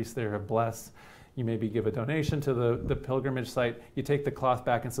local priests there have blessed. You maybe give a donation to the pilgrimage site. You take the cloth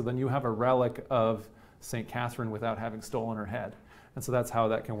back, and so then you have a relic of St. Catherine without having stolen her head. And so that's how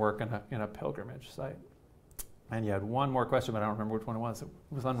that can work in a pilgrimage site. And you had one more question, but I don't remember which one it was. It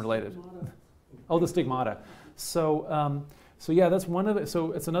was unrelated. Oh, the stigmata. So yeah, that's one of the.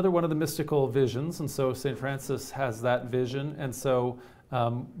 So it's another one of the mystical visions, and so Saint Francis has that vision, and so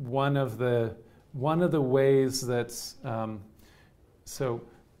one of the ways that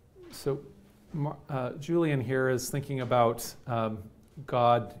Julian here is thinking about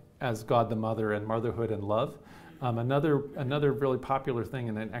God as God the Mother and motherhood and love. Another really popular thing,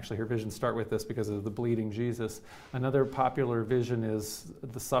 and then actually her visions start with this because of the bleeding Jesus. Another popular vision is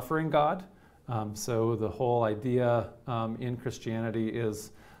the suffering God. So the whole idea in Christianity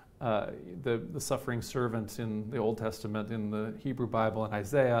is the suffering servant in the Old Testament, in the Hebrew Bible and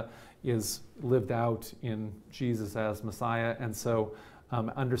Isaiah, is lived out in Jesus as Messiah. And so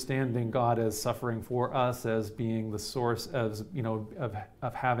understanding God as suffering for us, as being the source of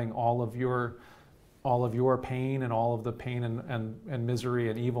having all of your pain and all of the pain and misery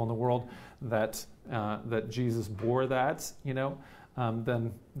and evil in the world, that Jesus bore that,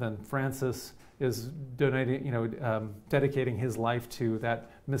 then Francis is dedicating his life to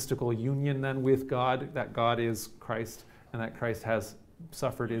that mystical union then with God, that God is Christ and that Christ has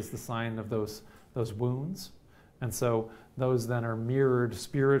suffered is the sign of those wounds. And so those then are mirrored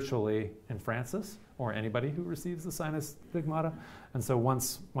spiritually in Francis or anybody who receives the sign of stigmata. And so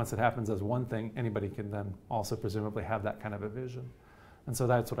once it happens as one thing, anybody can then also presumably have that kind of a vision. And so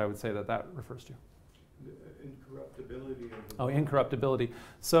that's what I would say that refers to. Incorruptibility of the body. Incorruptibility.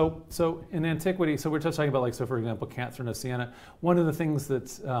 So in antiquity, so we're just talking about for example, Catherine of Siena. One of the things that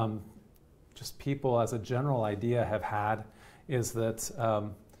just people as a general idea have had is that,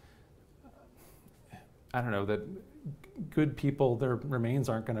 that good people, their remains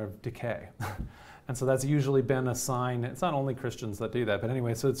aren't going to decay. And so that's usually been a sign. It's not only Christians that do that, but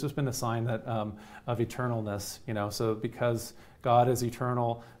anyway, so it's just been a sign that of eternalness, so because God is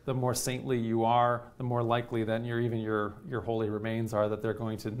eternal, the more saintly you are, the more likely that your holy remains are that they're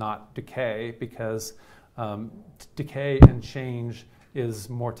going to not decay, because decay and change is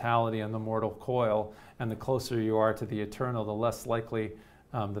mortality and the mortal coil, and the closer you are to the eternal, the less likely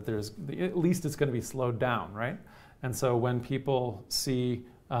that at least it's going to be slowed down, right? And so when people see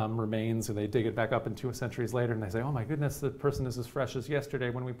remains, and they dig it back up in 2 centuries later, and they say, "Oh my goodness, the person is as fresh as yesterday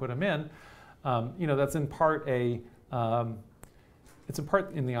when we put him in." That's in part it's in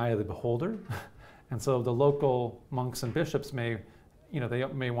part in the eye of the beholder, and so the local monks and bishops may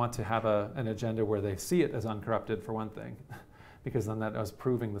want to have an agenda where they see it as uncorrupted for one thing, because then that is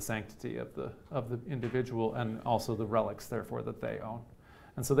proving the sanctity of the individual and also the relics, therefore, that they own.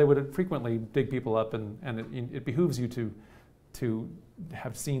 And so they would frequently dig people up, and it behooves you to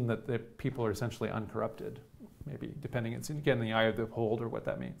have seen that the people are essentially uncorrupted, maybe, depending, it's again the eye of the beholder what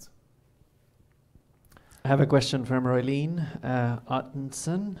that means. I have a question from Roylene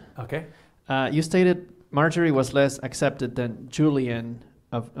Ottenson. Okay. You stated Margery was less accepted than Julian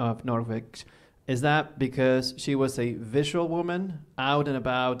of Norwich. Is that because she was a visual woman, out and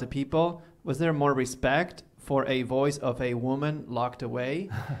about the people? Was there more respect for a voice of a woman locked away?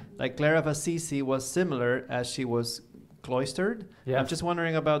 Like Clara of Assisi was similar as she was cloistered. Yeah. I'm just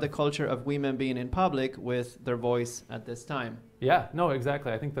wondering about the culture of women being in public with their voice at this time. Yeah, no,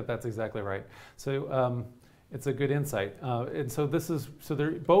 exactly. I think that's exactly right. So it's a good insight. And so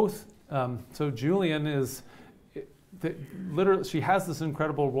they're both, so Julian is, literally, she has this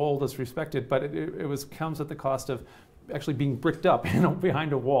incredible role that's respected, but it comes at the cost of actually being bricked up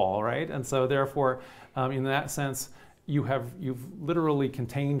behind a wall, right? And so therefore, in that sense, you've literally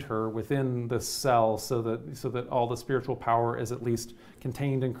contained her within the cell so that all the spiritual power is at least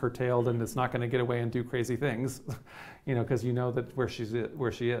contained and curtailed, and it's not going to get away and do crazy things, because you know that where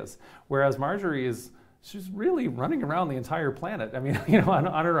she is. Whereas Margery she's really running around the entire planet. I mean,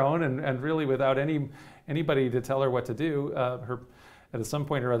 on her own and really without anybody to tell her what to do. At some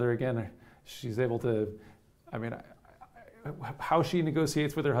point or other, again, she's able to. I mean, how she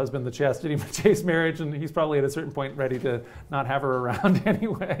negotiates with her husband the chastity of chaste marriage, and he's probably at a certain point ready to not have her around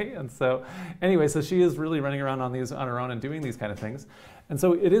anyway. And so, anyway, so she is really running around on her own and doing these kind of things. And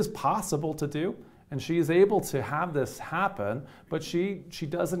so it is possible to do, and she is able to have this happen, but she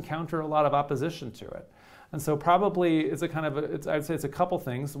does encounter a lot of opposition to it. And so probably it's I'd say it's a couple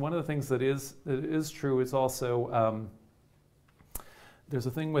things. One of the things that is true is also there's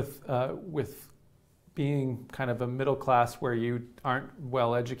a thing with being kind of a middle class where you aren't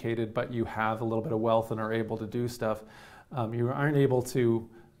well educated, but you have a little bit of wealth and are able to do stuff. You aren't able to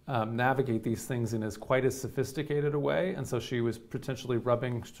navigate these things in quite as sophisticated a way, and so she was potentially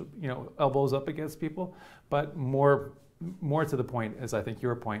rubbing, elbows up against people. But more to the point is, I think,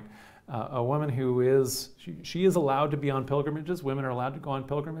 your point. A woman who she is allowed to be on pilgrimages. Women are allowed to go on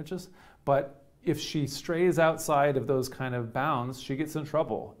pilgrimages, but if she strays outside of those kind of bounds, she gets in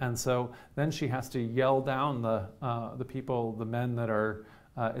trouble. And so then she has to yell down the people, the men that are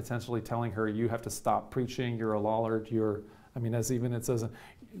essentially telling her, you have to stop preaching, you're a lollard, as even it says,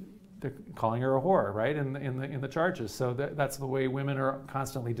 they're calling her a whore, right, in the charges. So that's the way women are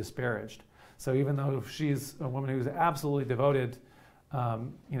constantly disparaged. So even though she's a woman who's absolutely devoted,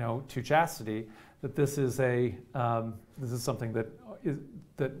 to chastity, that this is something that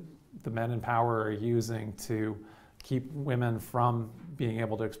the men in power are using to keep women from being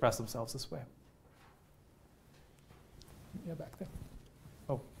able to express themselves this way. Yeah, back there.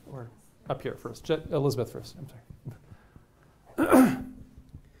 Oh, or up here first. Elizabeth first. I'm sorry.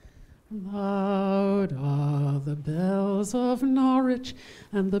 Loud are the bells of Norwich,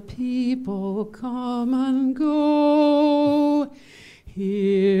 and the people come and go.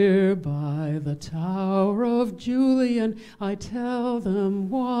 Here by the tower of Julian, I tell them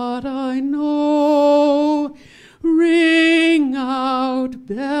what I know. Ring out,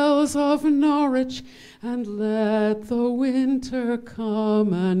 bells of Norwich, and let the winter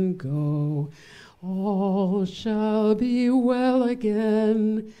come and go. All shall be well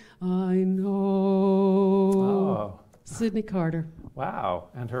again, I know. Oh. Sydney Carter. Wow,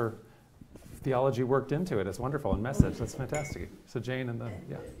 and her theology worked into it. It's wonderful, and message. That's fantastic. So Jane and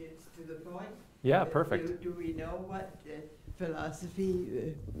yeah. It's to the point. Yeah, perfect. Do we know what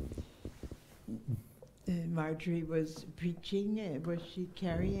philosophy Margery was preaching? Was she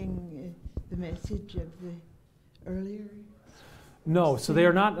carrying the message of the earlier? No, so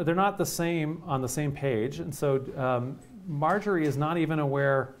they're not the same on the same page, and so Margery is not even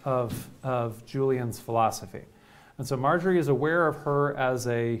aware of Julian's philosophy. And so Margery is aware of her as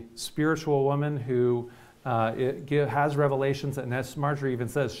a spiritual woman who has revelations, and as Margery even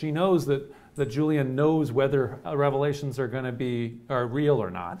says, she knows that Julian knows whether revelations are real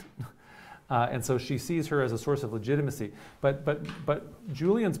or not. And so she sees her as a source of legitimacy. But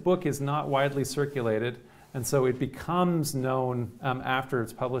Julian's book is not widely circulated, and so it becomes known after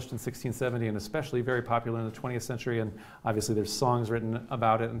it's published in 1670, and especially very popular in the 20th century, and obviously there's songs written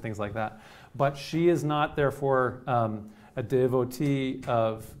about it and things like that. But she is not, therefore, a devotee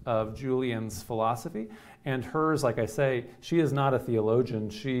of Julian's philosophy, and hers, like I say, she is not a theologian.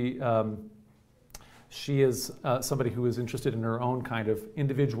 She is somebody who is interested in her own kind of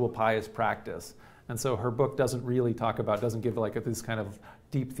individual pious practice. And so her book doesn't give like these kind of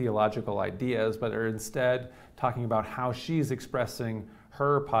deep theological ideas, but are instead talking about how she's expressing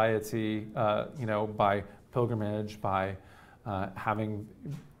her piety, by pilgrimage, by having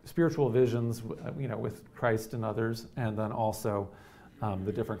spiritual visions, with Christ and others, and then also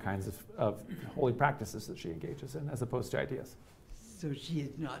the different kinds of holy practices that she engages in, as opposed to ideas. So she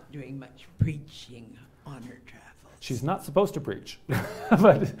is not doing much preaching on her travels. She's not supposed to preach,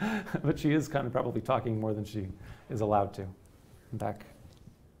 but she is kind of probably talking more than she is allowed to. Back.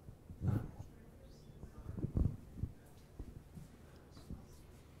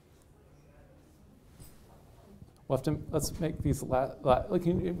 Let's make these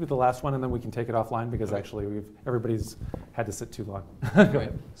with the last one, and then we can take it offline because actually everybody's had to sit too long. Go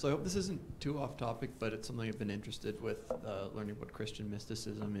ahead. So I hope this isn't too off topic, but it's something I've been interested with learning what Christian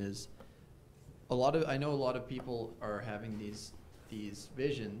mysticism is. I know a lot of people are having these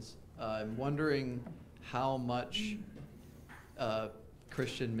visions. I'm wondering how much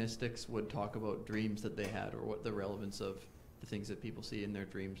Christian mystics would talk about dreams that they had, or what the relevance of the things that people see in their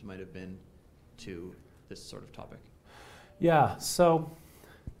dreams might have been to this sort of topic. Yeah. So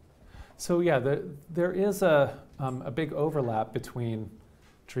yeah, there is a big overlap between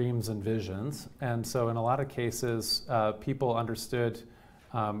dreams and visions, and so in a lot of cases, people understood,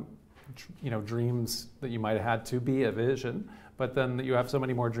 dreams that you might have had to be a vision, but then you have so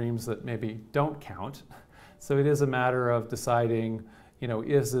many more dreams that maybe don't count. So it is a matter of deciding,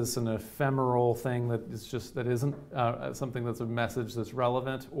 is this an ephemeral thing that isn't something that's a message that's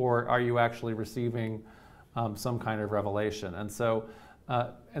relevant, or are you actually receiving some kind of revelation? And so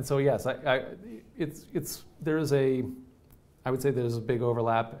yes, I would say there's a big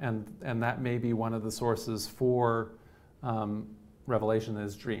overlap, and that may be one of the sources for revelation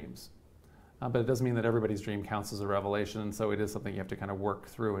is dreams. But it doesn't mean that everybody's dream counts as a revelation, and so it is something you have to kind of work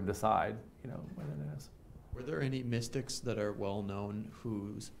through and decide, whether it is. Were there any mystics that are well known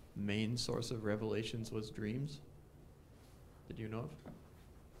whose main source of revelations was dreams? Did you know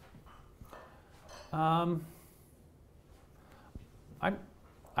of?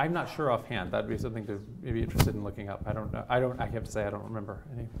 I'm not sure offhand. That'd be something to maybe interested in looking up. I don't know. I have to say I don't remember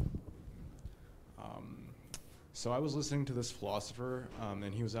any. So I was listening to this philosopher,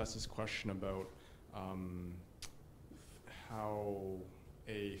 and he was asked this question about how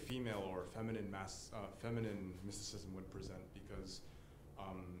a female or feminine mysticism would present, because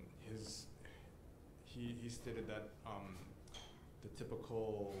he stated that the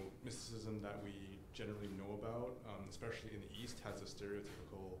typical mysticism that we generally know about, especially in the East, has a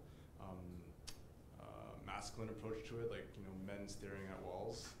stereotypical masculine approach to it, like men staring at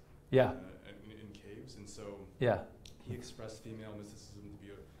walls. Yeah. In caves, and so yeah, he expressed female mysticism to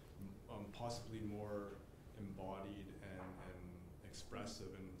be possibly more embodied and expressive.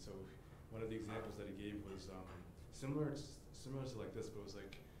 And so one of the examples that he gave was similar to like this, but it was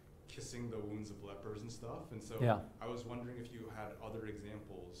like kissing the wounds of lepers and stuff. And so I was wondering if you had other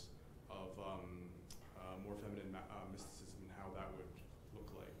examples of more feminine mysticism and how that would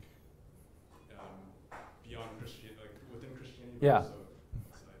look like beyond Christianity, like within Christianity. Yeah.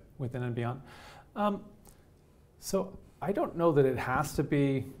 Within and beyond. So I don't know that it has to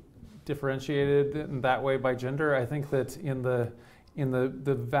be differentiated in that way by gender. I think that in the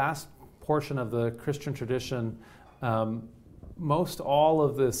vast portion of the Christian tradition, most all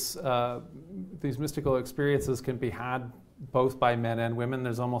of these mystical experiences can be had both by men and women.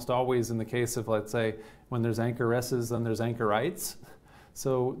 There's almost always, in the case of, let's say, when there's anchoresses, then there's anchorites.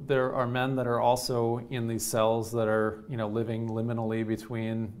 So there are men that are also in these cells that are, living liminally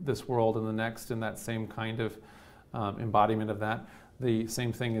between this world and the next, in that same kind of embodiment of that. The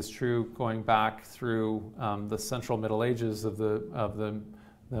same thing is true going back through the central Middle Ages of the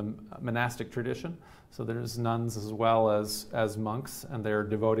monastic tradition. So there's nuns as well as monks, and they're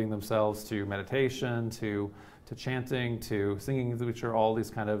devoting themselves to meditation, to chanting, to singing, which are all these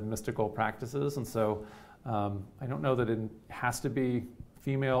kind of mystical practices. And so I don't know that it has to be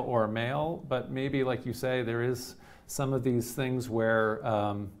female or male, but maybe, like you say, there is some of these things where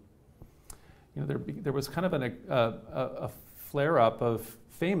there was kind of a flare-up of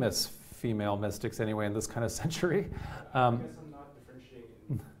famous female mystics anyway in this kind of century. I guess I'm not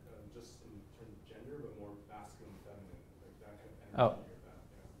differentiating just in terms of gender, but more masculine, feminine, like that kind of energy.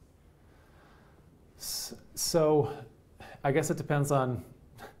 So I guess it depends on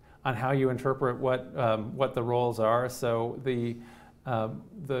how you interpret what the roles are. So the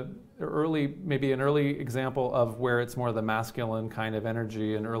maybe an early example of where it's more the masculine kind of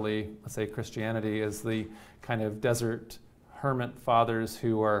energy in early, let's say, Christianity is the kind of desert hermit fathers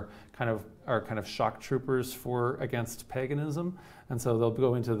who are kind of shock troopers against paganism, and so they'll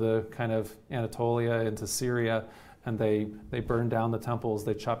go into the kind of Anatolia, into Syria, and they burn down the temples.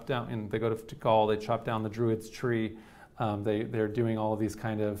 They chop down, and they go to Gaul. They chop down the Druid's tree. They're doing all of these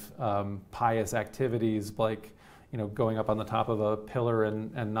kind of pious activities, like going up on the top of a pillar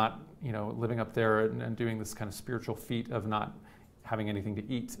and not living up there and doing this kind of spiritual feat of not having anything to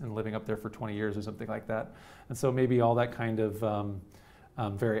eat and living up there for 20 years or something like that. And so maybe all that kind of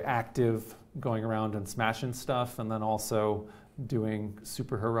very active, going around and smashing stuff, and then also doing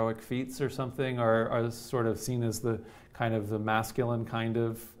super heroic feats or something, are sort of seen as the kind of the masculine kind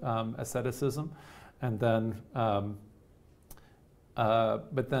of asceticism. And then,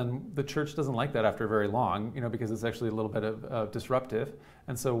 but then the church doesn't like that after very long, because it's actually a little bit of disruptive.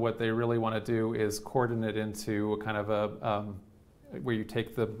 And so what they really want to do is cordon it into a kind of a where you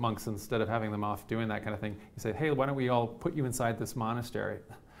take the monks, instead of having them off doing that kind of thing, you say, hey, why don't we all put you inside this monastery?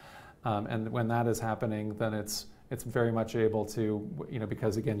 And when that is happening, then it's very much able to,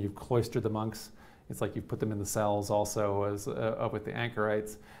 because again, you've cloistered the monks. It's like you've put them in the cells also as with the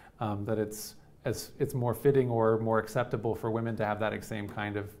anchorites, that it's more fitting or more acceptable for women to have that same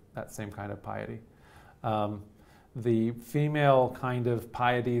kind of piety. The female kind of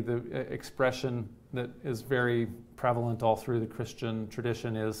piety, the expression that is very prevalent all through the Christian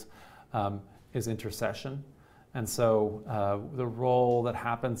tradition is intercession. And so the role that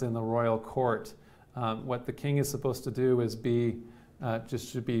happens in the royal court, what the king is supposed to do is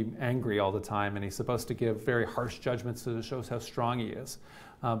just to be angry all the time, and he's supposed to give very harsh judgments that shows how strong he is.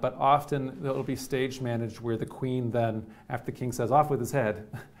 But often it'll be stage managed where the queen then, after the king says off with his head,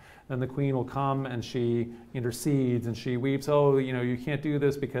 then the queen will come and she intercedes and she weeps. Oh, you can't do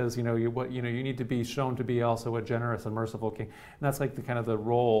this because you need to be shown to be also a generous and merciful king. And that's like the kind of the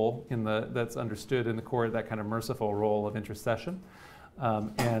role that's understood in the court, that kind of merciful role of intercession.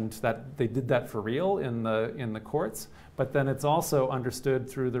 And that they did that for real in the courts, but then it's also understood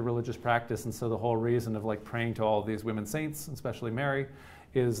through the religious practice. And so the whole reason of like praying to all of these women saints, especially Mary,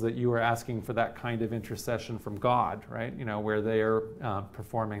 is that you are asking for that kind of intercession from God, right? Where they are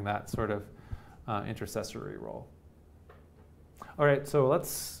performing that sort of intercessory role. All right, so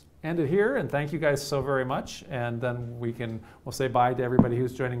let's end it here, and thank you guys so very much. And then we'll say bye to everybody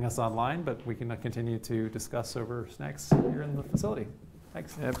who's joining us online, but we can continue to discuss over snacks here in the facility.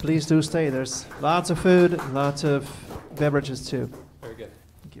 Thanks. Please do stay. There's lots of food, lots of beverages too.